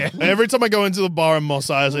 Oh, damn. Every time I go into the bar in Mos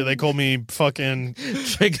Eisley, they call me fucking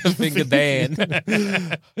Trigger finger Dan.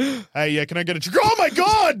 Hey, yeah, can I get a trigger? Oh my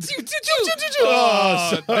god!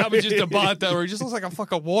 That was just a bartender. He just looks like a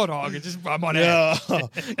fucking warthog. It just I'm on Yeah. You ever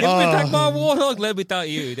been attacked by a warthog? Let me tell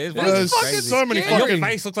you. There's There's crazy. so many And your fucking-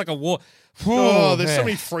 face looks like a war. Oh, there's so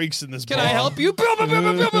many freaks in this Can bar. I help you?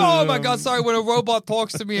 Oh my god, sorry, when a robot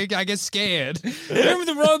talks to me, I get scared. Remember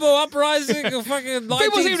the Robo Uprising? Of fucking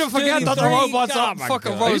People seem to forget that the 1933? robots Oh are my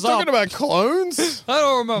fucking God. Are you rose talking up. about clones? I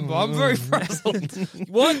don't remember. I'm very frazzled.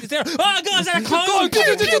 What? Is there? Oh god, is that a clone?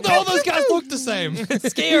 All those guys look the same. It's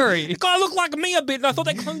scary. The guy looked like me a bit, and I thought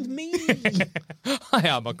they cloned me. I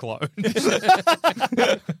am a clone.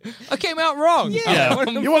 I came out wrong. Yeah.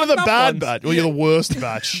 You're one of the bad batch. Well, you're the worst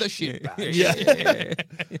batch. The shit batch. Yeah.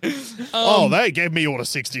 Oh, they gave me Order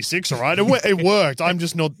 66, all right? It worked. I'm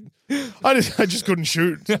just not... I just couldn't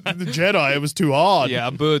shoot the Jedi. It was too hard. Yeah,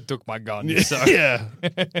 a bird took my gun. So. Yeah.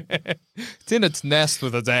 It's in its nest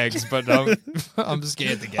with its eggs, but I'm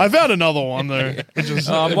scared to get I it. found another one, though. Which is,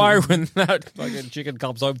 I'm worried when that fucking chicken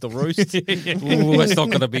comes home to roost. Ooh, it's not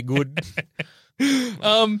going to be good.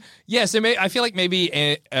 Yeah, so I feel like maybe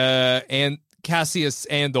and Cassius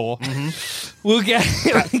Andor will get...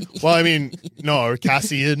 well, I mean, no,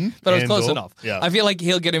 Cassian. But it was close Andor. enough. Yeah. I feel like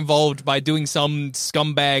he'll get involved by doing some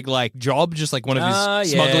scumbag like job, just like one of his Ah,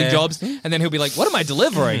 smuggling yeah. jobs, and then he'll be like, "What am I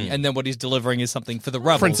delivering?" And then what he's delivering is something for the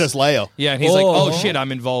rebels. Princess Leia. Yeah, and he's like, Oh. "Oh shit,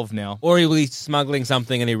 I'm involved now." Or he'll be smuggling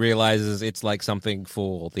something and he realizes it's like something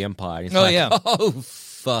for the Empire. He's Oh, like, yeah. Oh,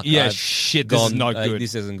 fuck. Yeah, I've shit, this is not good.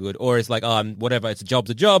 This isn't good. Or it's like, whatever, it's a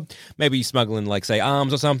job's a job. Maybe you smuggle in, like, say,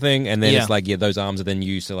 arms or something, and then Yeah. it's like, yeah, those arms are then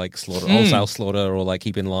used to, like, slaughter, wholesale slaughter or, like,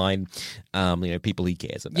 keep in line, people he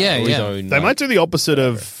cares about. Yeah, or his yeah. own, They might do the opposite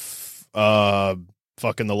of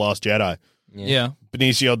fucking The Last Jedi. Yeah.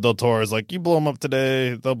 Benicio del Toro is like, you blow them up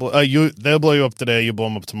today, they'll blow you up today, you blow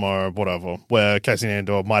them up tomorrow, whatever. Where Cassian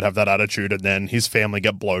Andor might have that attitude, and then his family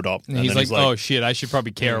get blowed up, And he's then like, "Oh shit, I should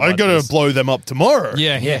probably care about I gotta this." blow them up tomorrow.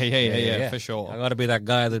 Yeah, for sure. I gotta be that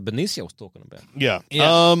guy that Benicio was talking about. Yeah.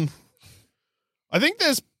 Yeah. I think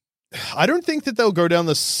I don't think that they'll go down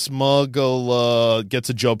the smuggler gets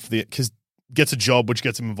a job gets a job which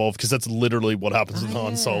gets him involved, because that's literally what happens with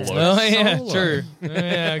Han Solo. Oh yeah, Solo. true.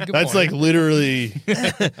 Yeah, good That's point. like literally.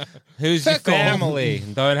 Who's your Feckle. family?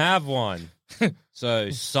 Don't have one. So,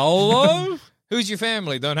 Solo? Who's your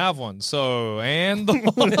family? Don't have one. So, and do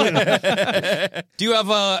you have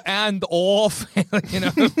a and or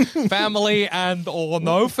family and or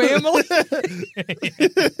no family?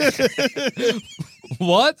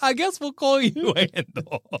 What? I guess we'll call you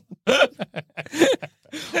Andor.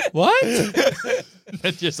 What?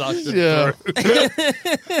 That just ushered Yeah. through.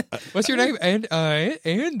 What's your name?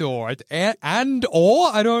 Andor. And/or?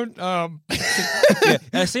 I don't.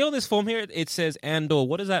 See on this form here, it says Andor.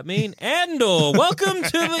 What does that mean? Andor, welcome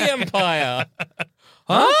to the Empire.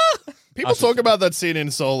 People talk about that scene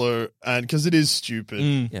in Solo, and because it is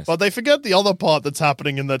stupid, Yes. but they forget the other part that's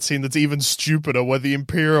happening in that scene that's even stupider, where the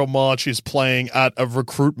Imperial March is playing at a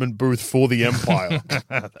recruitment booth for the Empire.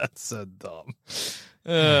 That's so dumb.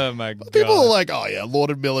 Oh my god. People are like, "Oh yeah, Lord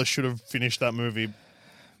and Miller should have finished that movie."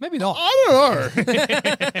 Maybe not. I don't know,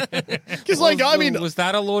 because I mean, was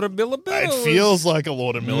that a Lord of Miller? it feels like a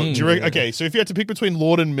Lord and Miller. Do you reckon, okay, so if you had to pick between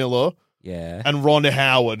Lord and Miller. Yeah. And Ron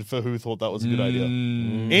Howard for who thought that was a good idea.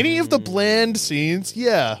 Any of the bland scenes,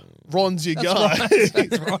 yeah, Ron's your guy.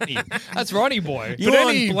 That's Ronnie. That's Ronnie boy. You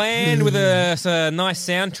want bland with a nice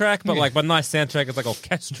soundtrack, but by nice soundtrack, it's like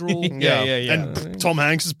orchestral. Yeah. And Tom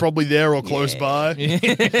Hanks is probably there or close by.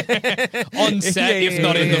 On set, if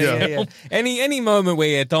not in the film. Any moment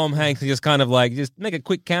where Tom Hanks is just kind of just make a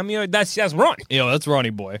quick cameo, that's Ron. Yeah, that's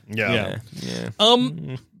Ronnie boy. Yeah.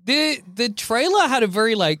 The trailer had a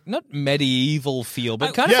very not medieval feel,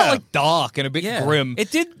 but kind of felt dark and a bit grim.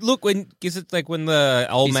 It did look when the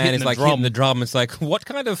old He's man hitting is the hitting the drum. It's like, what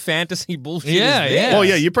kind of fantasy bullshit Yeah, is this? yeah. Well,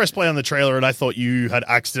 yeah, you press play on the trailer, and I thought you had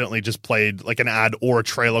accidentally just played an ad or a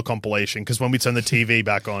trailer compilation, because when we turned the TV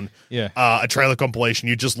back on, a trailer compilation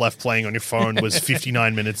you just left playing on your phone was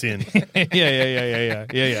 59 minutes in. Yeah.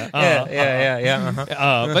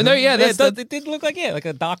 But no, it did look like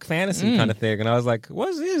a dark fantasy kind of thing, and I was like, what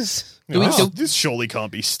is this? This surely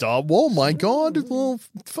can't be Star Wars. Oh my god! Well,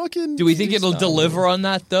 fucking. Do we think it'll deliver on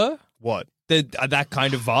that though? What? That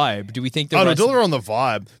kind of vibe? Do we think? It'll deliver on the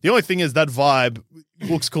vibe. The only thing is that vibe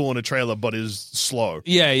looks cool in a trailer, but is slow.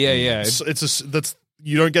 Yeah. You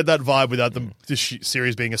don't get that vibe without this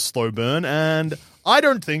series being a slow burn, and I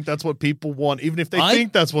don't think that's what people want, even if they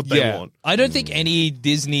think that's what they want. I don't think any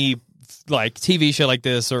Disney TV show like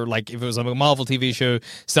this, or if it was a Marvel TV show,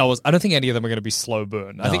 Star Wars, I don't think any of them are going to be slow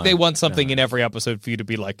burn. I think they want something in every episode for you to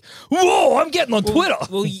be like, whoa, I'm getting on Twitter.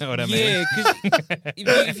 Well, you know what I mean? Yeah, because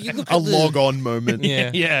if you look at A log-on moment.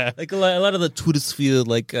 Yeah. Like a lot of the Twitter sphere,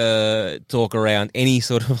 talk around any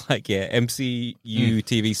sort of MCU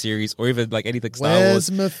TV series or even anything Star Wars. Where's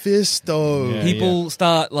Mephisto? Yeah. People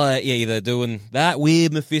start either doing that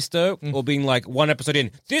weird Mephisto or being one episode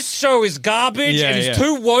in, this show is garbage and it's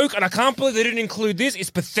too woke and I can't believe they didn't include this.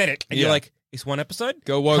 It's pathetic. And you're like, it's one episode?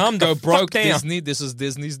 Go woke, Calm go the broke, fuck down. Disney. This is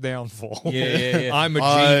Disney's downfall. Yeah. I'm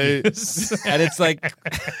a genius. And it's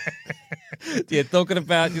talking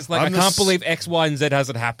about just I can't believe X, Y, and Z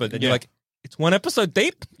hasn't happened. And you're like, it's one episode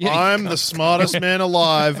deep? I'm the smartest man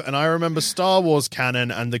alive, and I remember Star Wars canon,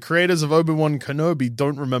 and the creators of Obi-Wan Kenobi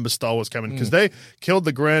don't remember Star Wars canon because they killed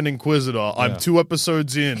the Grand Inquisitor. I'm 2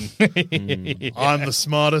 episodes in. I'm the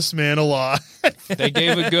smartest man alive. They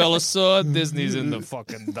gave a girl a sword. Disney's in the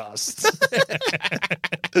fucking dust.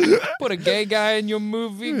 Put a gay guy in your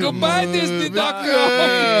movie. Goodbye, Disney.com.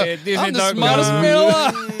 I'm the smartest man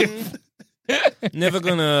alive. Never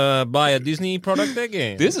gonna buy a Disney product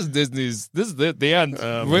again. This is the end.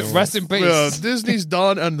 Rest in peace. Disney's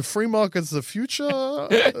done, and the free market's the future.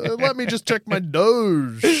 Let me just check my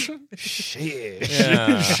Doge. Shit.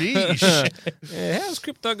 Sheesh. Yeah, how's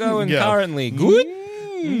crypto going currently? Good?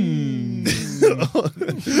 I'm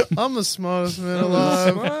the smartest man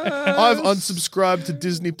alive. I've unsubscribed to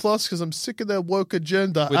Disney Plus because I'm sick of their woke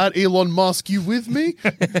agenda. At Elon Musk, you with me?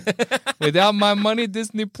 Without my money,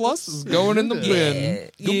 Disney Plus is going in the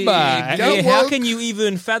bin. Goodbye. How can you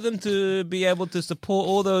even fathom to be able to support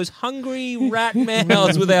all those hungry rat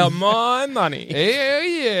mouths without my money?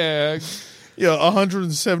 Yeah. Yeah,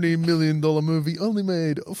 $170 million movie only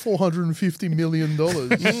made $450 million.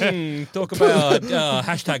 Talk about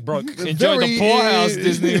hashtag broke. Enjoy the poorhouse,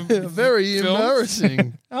 Disney. Very films.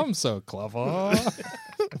 embarrassing. I'm so clever.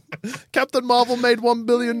 Captain Marvel made $1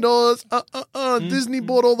 billion. Disney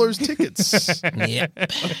bought all those tickets. Yep.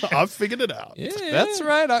 I've figured it out. Yeah. That's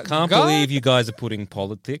right. Can't believe you guys are putting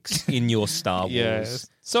politics in your Star Wars. Yes.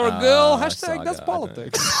 So a girl, hashtag saga, that's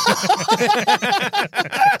politics.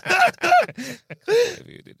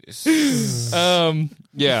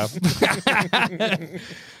 Yeah.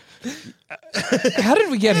 How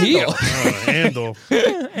did we get here? Andor.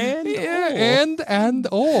 And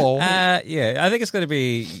all. Yeah, I think it's going to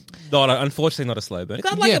be unfortunately not a slow burn.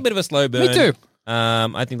 I'd like a bit of a slow burn. Me too.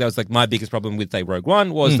 I think that was my biggest problem with Rogue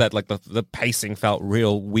One was that the pacing felt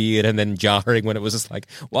real weird and then jarring when it was just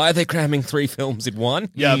why are they cramming 3 films in one?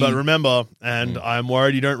 Yeah, but remember, and I'm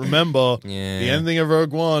worried you don't remember, the ending of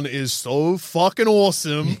Rogue One is so fucking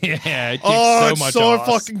awesome. Yeah, it kicks it's so much so ass.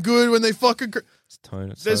 fucking good when they fucking...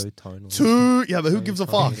 There's so tonal. two. Yeah, but who gives a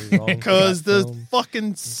fuck? tonally wrong for Because that the film.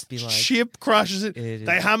 fucking be like, ship crashes it. it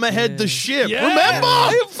They is- hammerhead the ship. Yeah.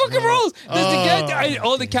 Remember? It fucking rules.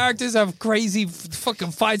 All the characters have crazy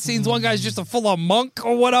fucking fight scenes. One guy's just a full-on monk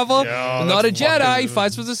or whatever. Yeah, Not a that's Jedi. fucking- He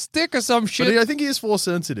fights with a stick or some shit. But I think he is force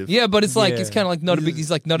sensitive. Yeah, but it's like Yeah. it's kind of like not a big.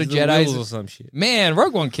 He's like not a The Jedi. wheels or some shit. Man,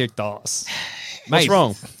 Rogue One kicked ass. What's Mate.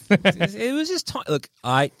 wrong? It was just look.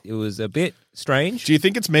 It was a bit strange. Do you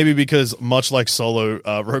think it's maybe because, much like Solo,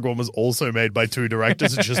 Rogue One was also made by two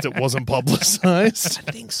directors, it's just it wasn't publicized?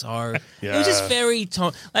 I think so. Yeah. It was just very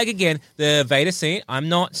like again the Vader scene. I'm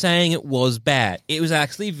not saying it was bad. It was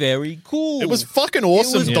actually very cool. It was fucking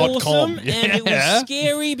awesome. It was awesome, .com. and it Yeah. was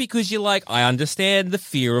scary because you're like, I understand the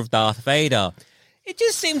fear of Darth Vader. It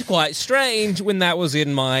just seemed quite strange when that was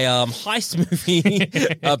in my heist movie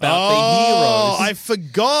about the heroes. I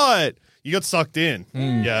forgot. You got sucked in.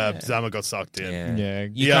 Yeah, Zama got sucked in. Yeah.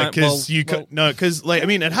 Yeah, can't- because well, because like I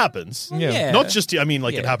mean, it happens. Yeah. Not just I mean,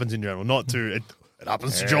 like it Yeah. happens in general. Not to it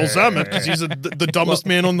happens to Joel Zammett because he's the dumbest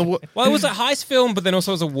man on the world. Well, it was a heist film, but then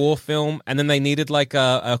also it was a war film, and then they needed like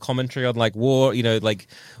a commentary on like war. You know, like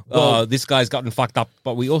this guy's gotten fucked up,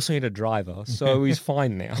 but we also need a driver, so he's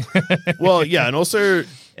fine now. Well, yeah, and also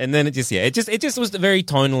And then it just was very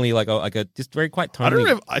tonally like a just very quite tonally. I don't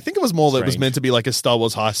know. I think it was more that it was Strange. meant to be like a Star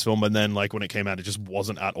Wars heist film, and then like when it came out, it just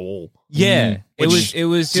wasn't at all. Yeah, it Which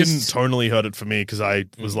was didn't just tonally hurt it for me because I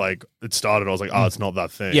was like, it started. I was like, oh, it's not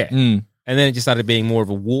that thing. yeah, and then it just started being more of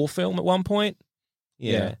a war film at one point.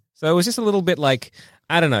 Yeah. So it was just a little bit like,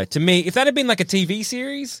 I don't know. To me, if that had been like a TV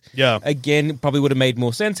series, Yeah. again, it probably would have made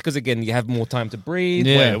more sense because again, you have more time to breathe.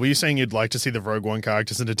 Yeah. Wait, were you saying you'd like to see the Rogue One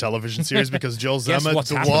characters in a television series because Joel Guess Zammett? what's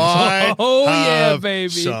Do happening? I Oh, yeah, have baby.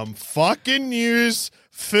 some fucking news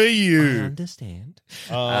for I you? understand.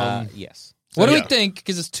 Yes. What do yeah. we think?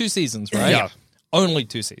 Because it's 2 seasons, right? Yeah. Only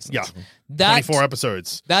 2 seasons. Yeah. That 24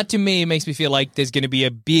 episodes. That to me makes me feel like there's going to be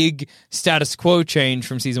a big status quo change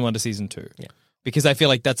from season 1 to season 2. Yeah. Because I feel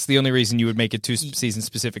like that's the only reason you would make it 2 seasons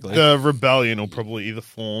specifically. The rebellion will probably either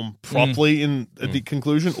form properly in at the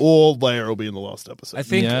conclusion, or Leia will be in the last episode. I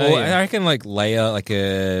think, Yeah, or yeah. I reckon, like Leia, like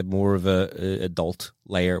a more of a adult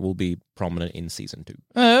Leia, will be prominent in season 2.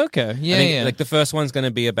 Oh, okay. Yeah, I think, yeah. like the first one's going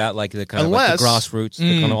to be about like the kind of like the Unless- grassroots,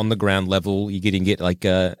 the kind of on the ground level. You get like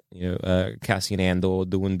Cassian Andor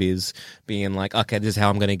doing biz, being like, okay, this is how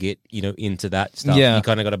I'm going to get into that stuff. Yeah. You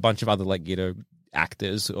kind of got a bunch of other like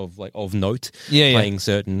actors of note Yeah, yeah. playing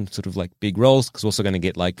certain sort of like big roles. Because we're also going to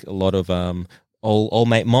get like a lot of old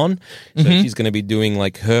mate Mon, so she's going to be doing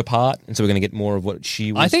like her part, and so we're going to get more of what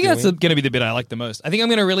she was. I think that's doing. going to be the bit I like the most. I think I'm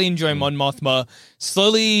going to really enjoy Mon Mothma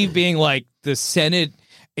slowly being like the Senate.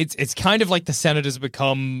 It's kind of like the Senate has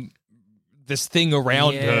become this thing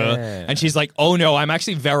around her, Yeah. and she's like, "Oh no, I'm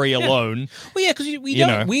actually very alone." Well, yeah, because we You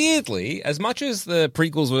don't know. weirdly, as much as the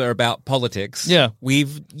prequels were about politics. Yeah.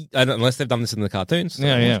 unless they've done this in the cartoons.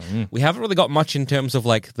 Yeah. We haven't really got much in terms of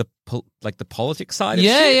like the politics side. Of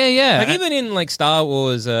Yeah, shit. yeah. Like even in like Star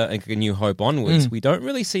Wars, like A New Hope onwards, we don't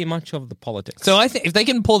really see much of the politics. So I think if they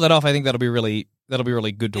can pull that off, I think that'll be really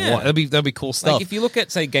good to Yeah. watch. That'll be cool stuff. like if you look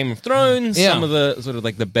at say Game of Thrones, Yeah. some of the sort of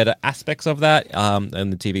like the better aspects of that, and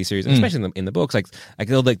the TV series, and especially in the books, like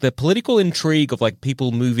the political intrigue of like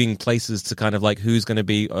people moving places to kind of like who's going to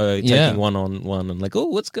be taking one on one, and like, oh,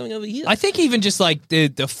 what's going over here? I think even just like the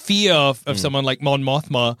fear of someone like Mon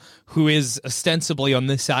Mothma, who is ostensibly on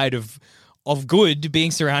this side of good, being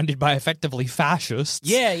surrounded by effectively fascists.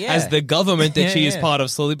 Yeah, yeah. As the government that Yeah, she is yeah. part of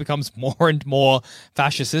slowly becomes more and more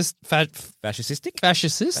fascistic. Fascistic?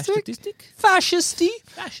 Fascisty.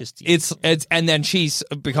 Fascisty. It's and then she's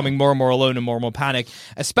becoming more and more alone and more panic,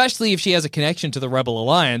 especially if she has a connection to the Rebel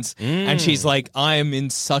Alliance, and she's like, I am in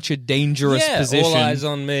such a dangerous position. All eyes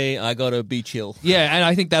on me. I gotta be chill. Yeah, and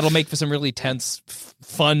I think that'll make for some really tense,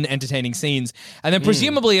 fun, entertaining scenes. And then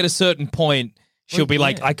presumably at a certain point, she'll be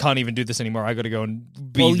like, I can't even do this anymore. I got to go and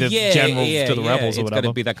be the general to the rebels or It's whatever. got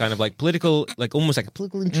to be that kind of like political, like almost like a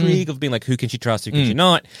political intrigue of being like, who can she trust, who can she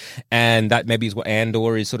not? And that maybe is what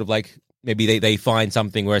Andor is sort of like. Maybe they find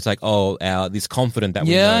something where it's like, oh, this confident that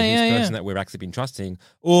we know this person that we've actually been trusting,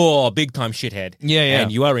 or big time shithead. Yeah.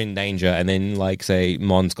 And you are in danger. And then like, say,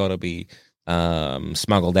 Mon's got to be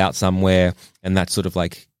smuggled out somewhere. And that's sort of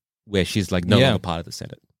like where she's like no longer part of the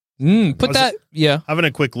Senate. Having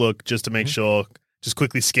a quick look just to make sure, just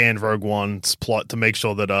quickly scanned Rogue One's plot to make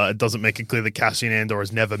sure that it doesn't make it clear that Cassian Andor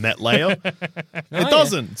has never met Leia. It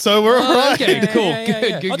doesn't. So we're all right. okay, cool.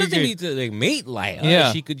 Yeah. Good, I don't good, think you need to like, meet Leia.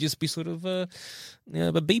 Yeah. She could just be sort of a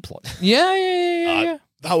B plot. Yeah.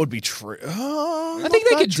 That would be true. I think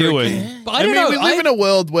they could do it. But I don't know. We live in a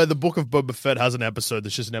world where the Book of Boba Fett has an episode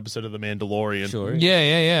that's just an episode of The Mandalorian. Sure.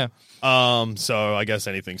 Yeah. So I guess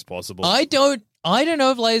anything's possible. I don't know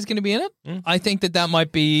if Leia's going to be in it. I think that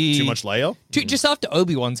might be Too much Leia? just after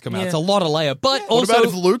Obi-Wan's come out. It's a lot of Leia. But What also, about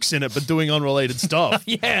if Luke's in it but doing unrelated stuff?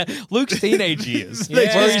 yeah, Luke's teenage years.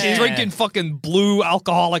 Yeah. Where he's drinking fucking blue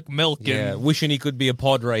alcoholic milk. Yeah, And, wishing he could be a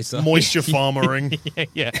pod racer. Moisture farmering.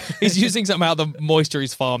 yeah. He's using somehow the moisture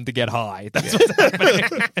he's farmed to get high. That's what's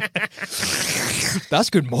happening. That's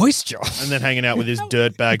good moisture. And then hanging out with his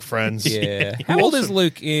dirtbag friends. Yeah. How old is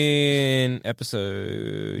Luke in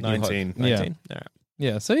episode 19? 19. Yeah. All right.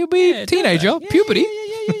 Yeah, so he'll be a teenager, puberty.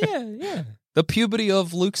 Yeah. The puberty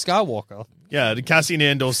of Luke Skywalker. Yeah, the Cassian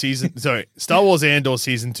Andor Star Wars Andor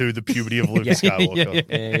season 2, the puberty of Luke Skywalker.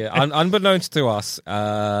 Yeah. Unbeknownst to us,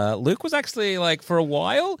 Luke was actually like for a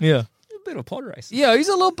while. Yeah. A bit of a pod racer. Yeah, he's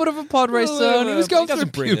a little bit of a pod racer, and he was going through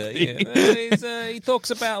puberty. He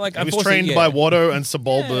talks about like He was trained by Watto and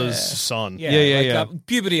Sebulba's son. Yeah.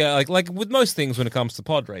 Puberty, like with most things when it comes to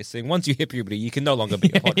pod racing, once you hit puberty, you can no longer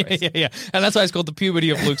be a pod racer. Yeah. And that's why it's called the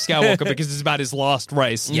puberty of Luke Skywalker, because it's about his last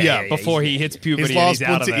race. Before he hits puberty. His last and he's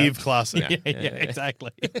out Put of to there. Eve classic. Yeah,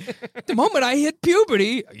 exactly. The moment I hit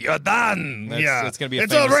puberty, you're done. That's going to be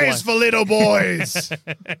It's a famous race line. for little boys.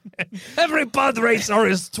 Every pod racer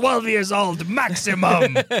is 12 years old,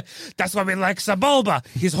 maximum. That's why we like Sebulba.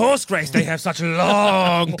 His horse race, they have such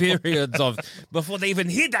long periods of before they even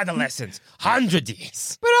hit adolescence. 100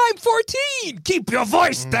 years. But I'm 14. Keep your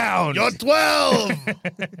voice down. You're 12.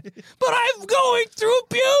 But I'm going through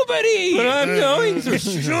puberty. But I'm going through.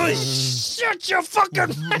 Shut your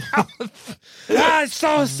fucking mouth. It's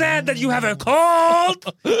so sad that you have a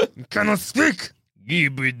cold. You cannot speak.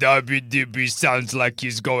 Gibby dabby dibby sounds like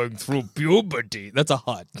he's going through puberty. That's a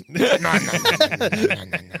hut. No.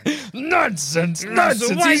 Nonsense. So why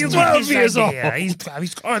He's you 12 years old. He's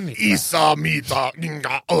calling me. Isa Mita.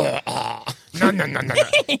 No.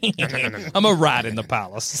 I'm a rat in the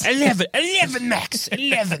palace. 11 max.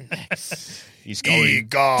 11 max. He's going.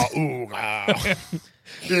 Why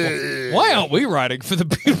aren't we writing for the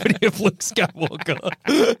puberty of Luke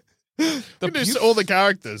Skywalker? All the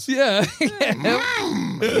characters. Yeah.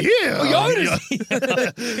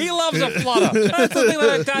 He loves a flutter. That's the thing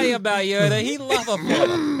that I tell you about Yoda. He loves a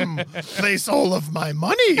flutter. Place all of my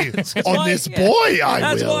money on why- this yeah. boy.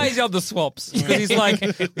 That's why he's on the swaps. Because he's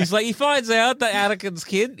like, he finds out that Anakin's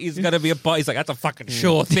kid is going to be a boy. He's like, that's a fucking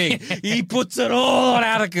sure thing. He puts it all on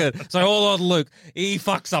Anakin. So all on Luke. He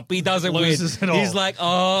fucks up. He doesn't Loses win. it all. He's like,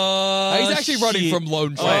 oh, He's actually running shit. from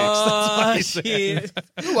lone shanks. Oh, That's why he's there. shit.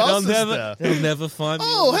 Who else is there? They'll never find me.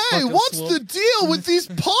 Oh, on the hey, fucking what's swap. the deal with these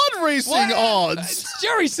pod racing odds? It's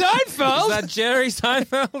Jerry Seinfeld. Is that Jerry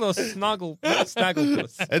Seinfeld or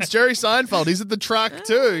Snagglepuss? It's Jerry Seinfeld. He's at the track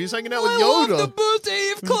too. He's hanging out with I love the Yoda. Booth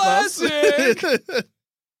Eve classic.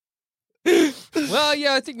 Well,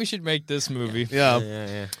 yeah, I think we should make this movie.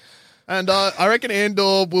 Yeah. And I reckon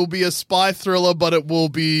Andor will be a spy thriller, but it will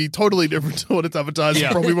be totally different to what it's advertised. Yeah.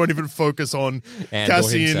 It probably won't even focus on Andor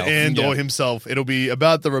Cassian himself. Andor himself. It'll be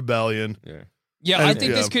about the rebellion. Yeah, I And- think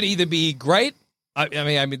yeah. this could either be great.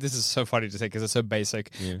 I mean, this is so funny to say because it's so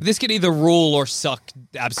basic. This could either rule or suck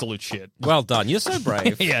absolute shit. Well done. You're so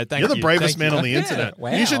brave. Yeah, thank You're the you. bravest Thank man you. on the internet.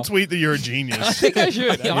 wow. You should tweet that you're a genius. I think I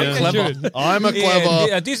should. I'm clever. I'm a clever.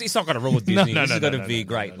 Yeah, Disney's not going to rule Disney. No, This is no, going to no, be no,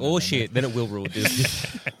 great. no, Or shit, then it will rule Disney.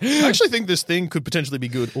 I actually think this thing could potentially be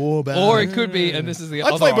good or bad. Or it could be, and this is the I'd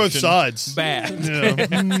other play both option, sides. Bad. Yeah. I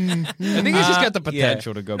think it's just got the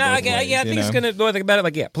potential to go No, both okay, ways. yeah, I think it's going to, the way I think about it,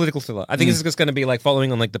 like, yeah, political thriller. I think it's just going to be, like,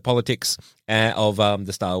 following on, like, the politics of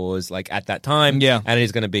the Star Wars, like, at that time. Yeah. And it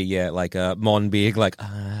is going to be, yeah, like, Mon being, like,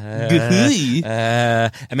 and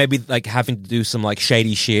maybe, like, having to do some, like,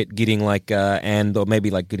 shady shit, getting, like, or maybe,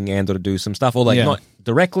 like, getting Andor to do some stuff, or, like, Yeah. not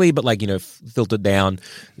directly, but, like, you know, filtered down,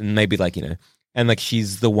 and maybe, like, you know, and, like,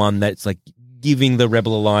 she's the one that's, like, giving the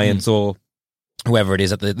Rebel Alliance or whoever it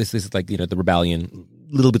is, this is, like, you know, the rebellion,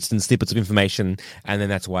 little bits and snippets of information, and then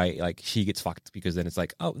that's why, like, she gets fucked, because then it's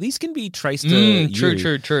like, oh, these can be traced to you. True.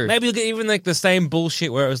 Maybe you'll get even, like, the same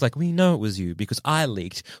bullshit where it was like, we know it was you because I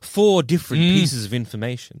leaked 4 different pieces of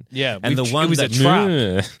information. Yeah, and the it one was that a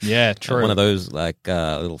trap. Yeah, true. One of those, like,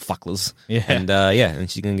 little fucklers. Yeah. And,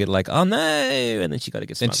 and she can get like, oh, no, and then she got to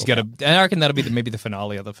get And she's smuggled got to. I reckon that'll be maybe the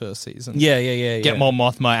finale of the first season. Yeah. Get Mon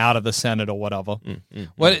Mothma out of the Senate or whatever.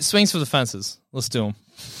 Well, it swings for the fences. Let's do them.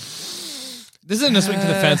 This isn't a swing for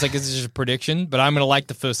the fence, like this is just a prediction, but I'm going to like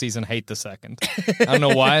the first season, hate the second. I don't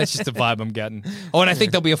know why, it's just the vibe I'm getting. Oh, and I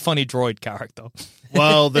think there'll be a funny droid character.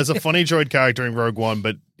 Well, there's a funny droid character in Rogue One,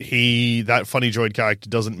 but that funny droid character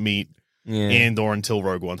doesn't meet Andor until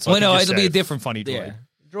Rogue One. So I Well, think no, you're it'll be a safe. different funny droid.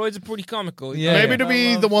 Droids are pretty comical. Yeah. Maybe to I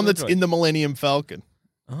be love the one that's droid. in the Millennium Falcon.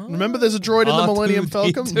 Remember there's a droid in the Millennium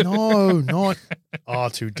Falcon? R2-D2. No, not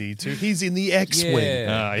R2D2. He's in the X-Wing.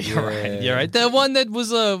 Yeah. You're right. You're right. The one that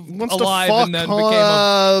was Wants alive to fuck and then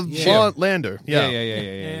became a Lander.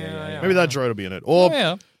 yeah. Maybe that droid will be in it. Or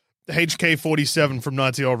Yeah. HK-47 from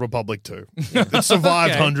Knights of the Old Republic 2. It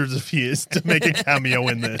survived Okay. hundreds of years to make a cameo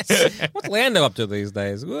in this. What's Lando up to these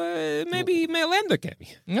days? Maybe Lando cameo.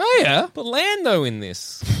 Oh yeah. Put Lando in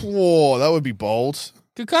this. Whoa, that would be bold.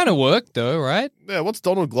 Could kind of work though, right? Yeah, what's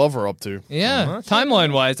Donald Glover up to? Yeah.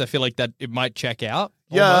 Timeline wise, I feel like that it might check out.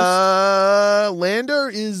 Yeah, Lander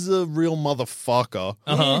is a real motherfucker.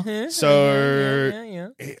 Uh-huh. So,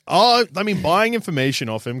 I mean, buying information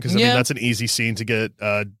off him, because I mean, that's an easy scene to get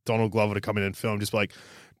Donald Glover to come in and film. Just like,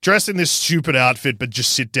 dress in this stupid outfit, but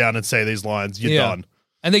just sit down and say these lines. You're done.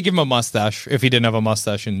 And they give him a mustache if he didn't have a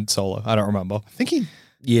mustache in Solo. I don't remember. I think he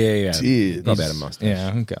Yeah. did. Not about a mustache.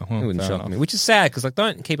 Yeah, okay. Well, It wouldn't fair shock enough. me. Which is sad, because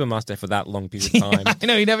don't keep a mustache for that long period of time. I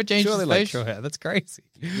know, he never changed Surely, his like- facial hair. That's crazy.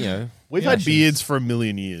 You know. We've had beards for a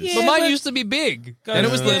million years. Yeah, but mine but- used to be big. Then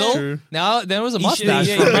it was Yeah. little. True. Now, then it was a He mustache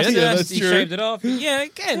shaved- for a yeah, bit. Yeah, that's he true. shaved it off. Yeah,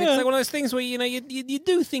 again, it's like one of those things where you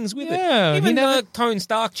do things with Yeah, it. he Even never- though Tony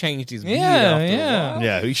Stark changed his beard Yeah, after yeah. a while.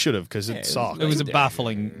 Yeah, he should have, because it sucked. It was a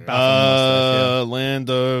baffling mustache.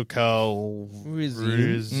 Lando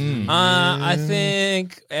Calrissian. I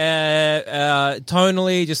think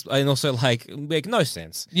tonally, just and also like make no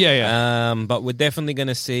sense. Yeah. But we're definitely going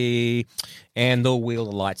to see Andor wield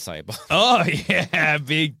a lightsaber. Oh yeah,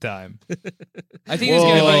 big time. I think he's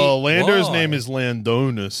gonna Whoa, be Lander's Whoa. name is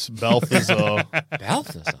Landonus Balthazar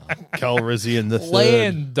Balthazar. Calrissian the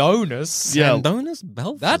Third. Landonus. Yeah, Landonus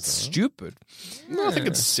Balthazar. That's stupid. no, I think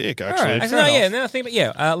it's sick All actually. right. Actually, Fair no, yeah, enough. now I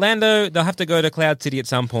think, Lando, they'll have to go to Cloud City at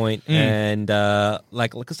some point, and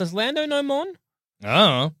because does Lando know Mon?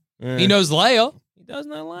 Oh, he knows Leia. He does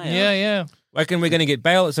know Leia. Yeah. Reckon we're going to get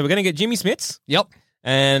Bale, so we're going to get Jimmy Smits. Yep.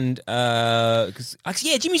 And because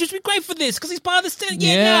Jimmy should be great for this because he's part of the stand.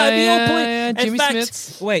 Yeah, it'd be all yeah, point. yeah, In Jimmy fact,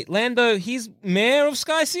 Smits. wait, Lando, he's mayor of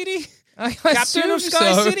Sky City, I captain assume of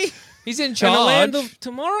Sky so. City, He's in and the land charge. of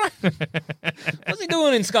tomorrow. What's he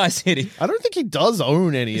doing in Sky City? I don't think he does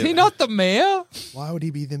own any Is of he it. not the mayor? Why would he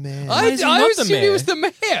be the man? Why is he not the assumed he mayor? was the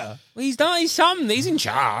mayor. Well, he's done. He's something. He's in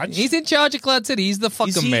charge. He's in charge of Cloud City. He's the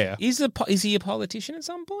fucking mayor. Is he a politician at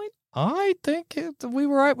some point? I think we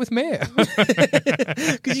were right with mayor.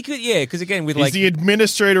 Because he could, because again, with He's like the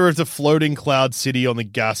administrator of the floating cloud city on the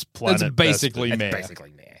gas planet. That's basically Vesper. mayor.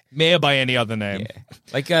 basically mayor. Mayor by any other name. Yeah.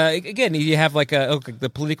 Like, again, you have like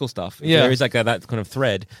the political stuff. Yeah. There is like that kind of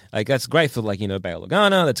thread. Like, that's great for like, Bail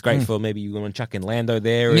Organa. That's great for maybe you want to chuck in Lando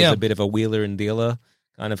there Yeah. as a bit of a wheeler and dealer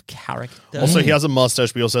kind of character. Also, he has a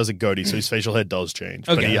mustache, but he also has a goatee, so his facial hair does change.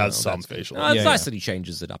 But Okay. he has Oh, some that's good. facial No, hair. it's Yeah, nice yeah. that he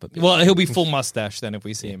changes it up a bit. Well, he'll be full mustache then if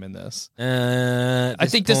we see him in this. I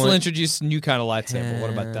think this will introduce a new kind of lightsaber.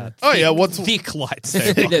 What about that? Oh, yeah, what's... Thick Thick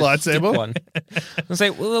lightsaber. lightsaber? One. I'll say,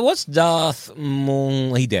 well, what's Darth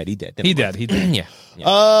Maul? He dead. Never He mind. did. yeah.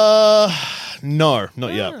 No,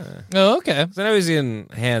 not yet. Oh, okay. So I know he's in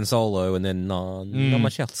Han Solo and then not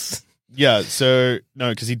much else. Yeah, so, no,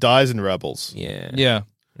 because he dies in Rebels. Yeah. Yeah.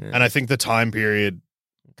 And I think the time period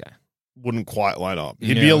Okay. wouldn't quite line up.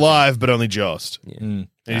 He'd Yeah. be alive, but only just. Mm.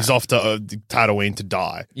 And he's off to Tatooine to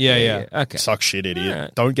die. Yeah. Okay. Suck shit, idiot.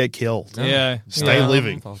 Alright. Don't get killed. Yeah. Stay Yeah.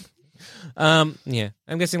 living. Yeah.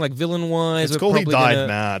 I'm guessing like villain wise. It's cool he died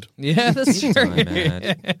mad. Yeah, that's true.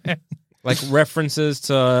 mad. Like references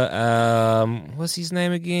to what's his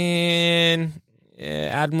name again?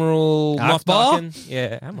 Admiral Moff Akbar? Tarkin.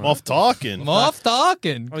 Yeah, Admiral. Moff Tarkin. Moff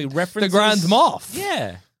Tarkin. I mean, The references. Grand Moff.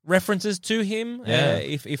 Yeah, references to him. Yeah.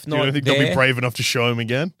 If You not, don't think there, they'll be brave enough to show him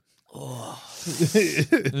again?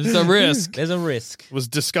 There's a risk. There's a risk. It was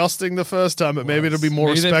disgusting the first time, but maybe it'll be more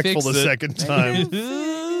Maybe they respectful fixed the it. second time.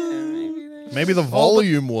 Maybe the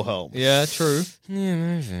volume will help. Yeah, true. Yeah,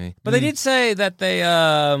 maybe. But they did say that they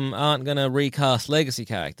aren't going to recast legacy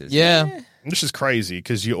characters. Yeah. This is crazy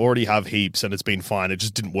because you already have heaps and it's been fine. It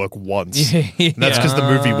just didn't work once. Yeah. That's because the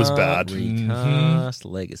movie was bad. Recast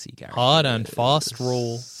legacy characters. Hard and fast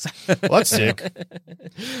rule. Well, that's sick.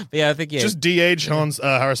 But yeah, I think Just de-age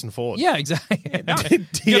Harrison Ford. Yeah, exactly. De-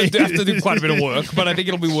 You have to do quite a bit of work, but I think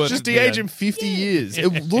it'll be worth Just it. de-age him 50 years. It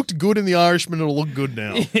looked good in The Irishman. It'll look good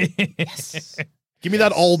now. Give me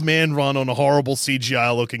that old man run on a horrible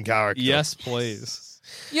CGI-looking character. Yes, please.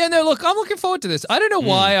 Yeah, no, look, I'm looking forward to this. I don't know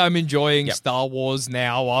why I'm enjoying Star Wars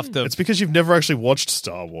now after. It's because you've never actually watched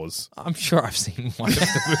Star Wars. I'm sure I've seen one of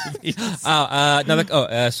the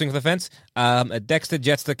movies. Swing for the fence. Dexter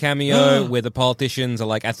Jetster cameo where the politicians are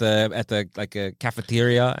like at the like a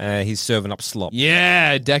cafeteria. He's serving up slop.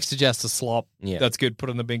 Yeah, Dexter Jester slop. Yeah. That's good. Put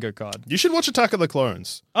on the bingo card. You should watch Attack of the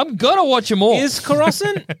Clones. I'm gonna watch them all. Is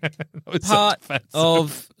Coruscant It's part so offensive.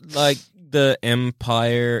 of like the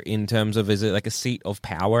Empire in terms of, is it like a seat of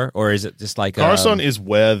power, or is it just like Coruscant is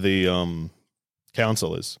where the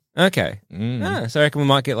council is. Okay. So I reckon we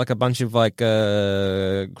might get like a bunch of like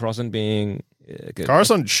Coruscant being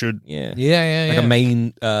Coruscant should. yeah Yeah. like a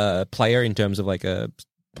main player in terms of like a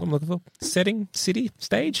what I'm looking for setting city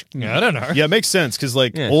stage. Yeah, I don't know. Yeah, it makes sense because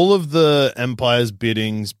like Yeah. all of the Empire's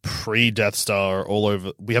biddings pre-Death Star are all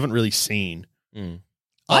over. We haven't really seen.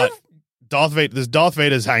 But Darth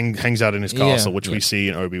Vader's hangs out in his castle, which we see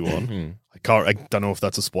in Obi-Wan. I don't know if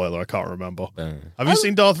that's a spoiler. I can't remember. Have you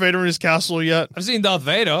seen Darth Vader in his castle yet? I've seen Darth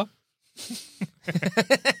Vader.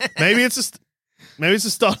 Maybe it's the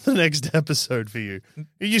start of the next episode for you.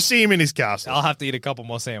 You see him in his castle. I'll have to eat a couple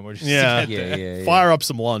more sandwiches. Yeah. to get there. Yeah. Fire up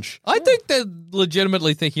some lunch. I think that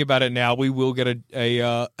legitimately thinking about it now, we will get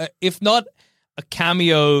a if not a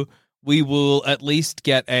cameo, we will at least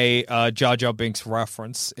get a Jar Jar Binks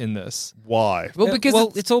reference in this. Why? Well,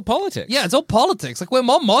 because it's all politics. yeah, it's all politics. Like where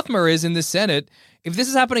Mon Mothma is in the Senate, if this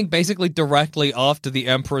is happening basically directly after the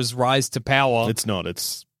Emperor's rise to power, It's not.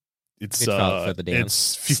 It's It fell further down.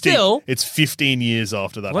 It's 15, Still- it's 15 years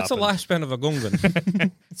after that What's happened. the lifespan of a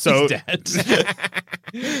Gungan? So, he's dead.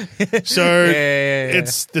 so Yeah.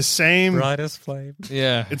 it's the same. Brightest flame.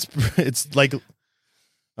 yeah. It's like.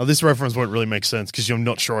 Oh, this reference won't really make sense because you're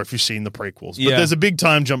not sure if you've seen the prequels. But Yeah. there's a big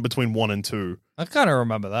time jump between 1 and 2. I kind of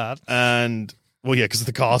remember that. And, well, yeah, because of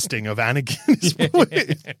the casting of Anakin. Is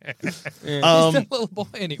weird. He's not a little boy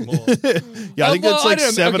anymore. Yeah, I think well, that's I like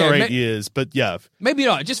don't- 7 or okay, 8 years. But yeah, Maybe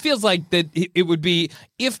not. It just feels like that it would be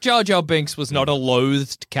if Jar Jar Binks was not a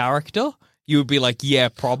loathed character, you would be like, yeah,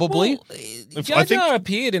 probably. Jar I think- Jar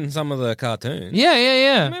appeared in some of the cartoons.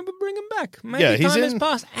 Yeah. Maybe bring him back. Maybe Yeah, he's time has in-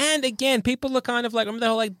 passed. And again, people are kind of like, remember the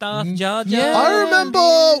whole like Darth Jar Jar? Yeah. I remember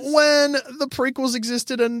when the prequels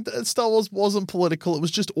existed and Star Wars wasn't political. It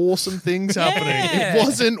was just awesome things happening. Yeah. It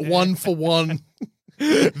wasn't one for one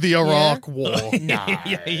the Iraq War.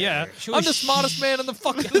 Yeah. I'm the smartest man in the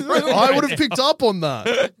fucking room. I would have picked up on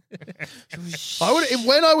that.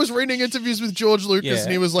 When I was reading interviews with George Lucas Yeah.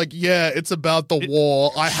 and he was like, "Yeah, it's about the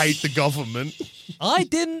war. I hate the government." I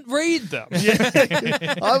didn't read them.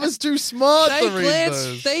 I was too smart They to read glanced,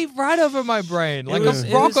 those. they right over my brain like It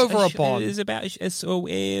a rock was over a It pond. is about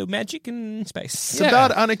magic and space. It's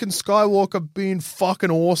about Anakin Skywalker being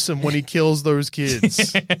fucking awesome when he kills those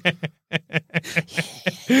kids.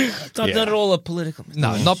 It's not at all a political.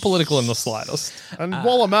 No, not political in the slightest. And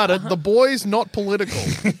while I'm at it, the boy's not political.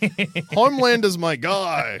 Homelander's my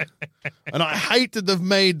guy. And I hate that they've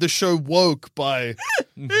made the show woke by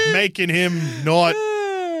making him not.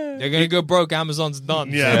 They're gonna go broke. Amazon's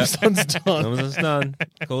done. Yeah, Amazon's done. Almost done.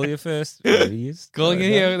 Call you first. Please. Calling it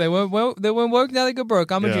here. They won't work. Now they go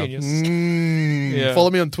broke. I'm a Yeah. genius. Yeah.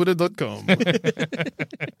 Follow me on twitter.com.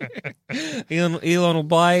 Elon will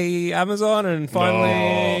buy Amazon and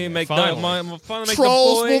finally make finally. make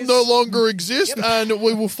Trolls the will boys. no longer exist and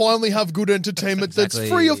we will finally have good entertainment that's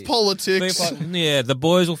free of politics. Yeah, the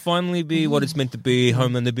boys will finally be what it's meant to be.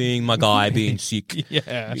 Homelander being my guy, being sick.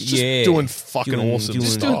 Yeah. Just doing fucking awesome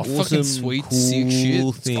Just stuff. doing fucking sweet, sick shit. It's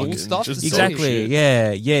cool things. stuff. Just to say. Exactly.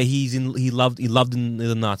 Yeah. He loved in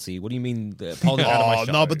the Nazi. What do you mean? Pulling out of my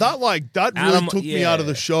show? No, but that really took me out of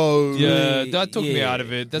the show. Yeah, that took me out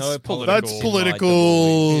of it. That's No, political. That's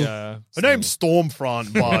political. Yeah. Her name's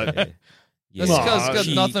Stormfront, but Yeah. It's got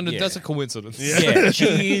She- nothing. yeah. That's a coincidence. Yeah,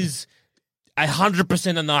 she is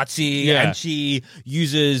 100% a Nazi, and she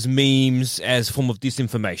uses memes as a form of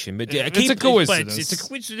disinformation. But It's a coincidence. It's a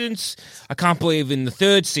coincidence. I can't believe in the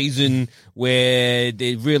third season where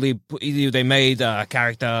they made a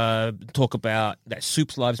character talk about that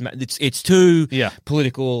Soup's lives matter. It's too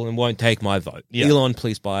political and won't take my vote. Yeah. Elon,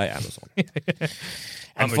 please buy Amazon.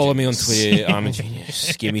 And follow me on Twitter. I'm a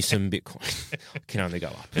genius. Give me some Bitcoin. Can only go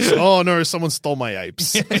up. oh no, someone stole my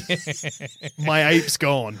apes. My ape's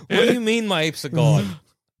gone. What do you mean my apes are gone?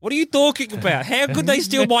 What are you talking about? How could they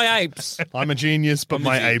steal my apes? I'm a genius, but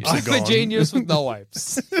my apes are I'm gone. a genius with no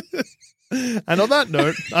apes. And on that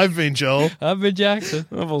note, I've been Joel. I've been Jackson.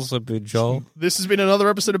 I've also been Joel. This has been another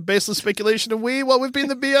episode of Baseless Speculation, and we've been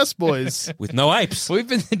the BS Boys. With no apes. We've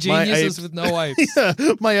been the geniuses with no apes. Yeah,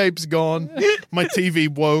 my ape's gone. My TV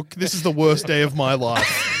woke. This is the worst day of my life.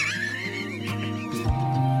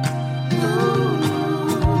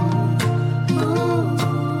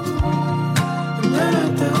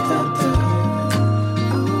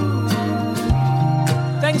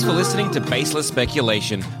 Thanks for listening to Baseless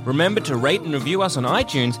Speculation. Remember to rate and review us on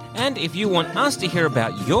iTunes, and if you want us to hear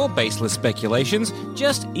about your baseless speculations,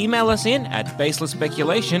 just email us in at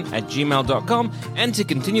baselessspeculation@gmail.com, and to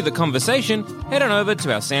continue the conversation, head on over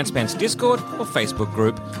to our Sanspants Discord or Facebook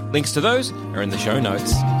group. Links to those are in the show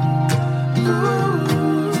notes.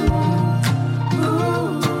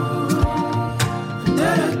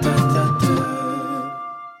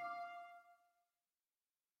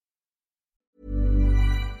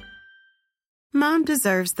 Mom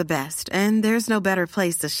deserves the best, and there's no better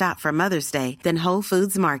place to shop for Mother's Day than Whole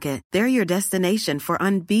Foods Market. They're your destination for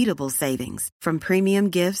unbeatable savings, from premium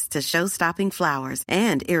gifts to show-stopping flowers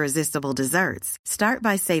and irresistible desserts. Start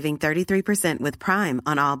by saving 33% with Prime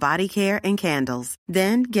on all body care and candles.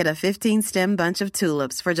 Then get a 15-stem bunch of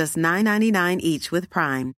tulips for just $9.99 each with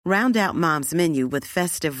Prime. Round out Mom's menu with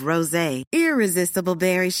festive rosé, irresistible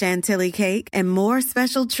berry chantilly cake, and more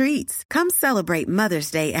special treats. Come celebrate Mother's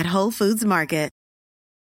Day at Whole Foods Market.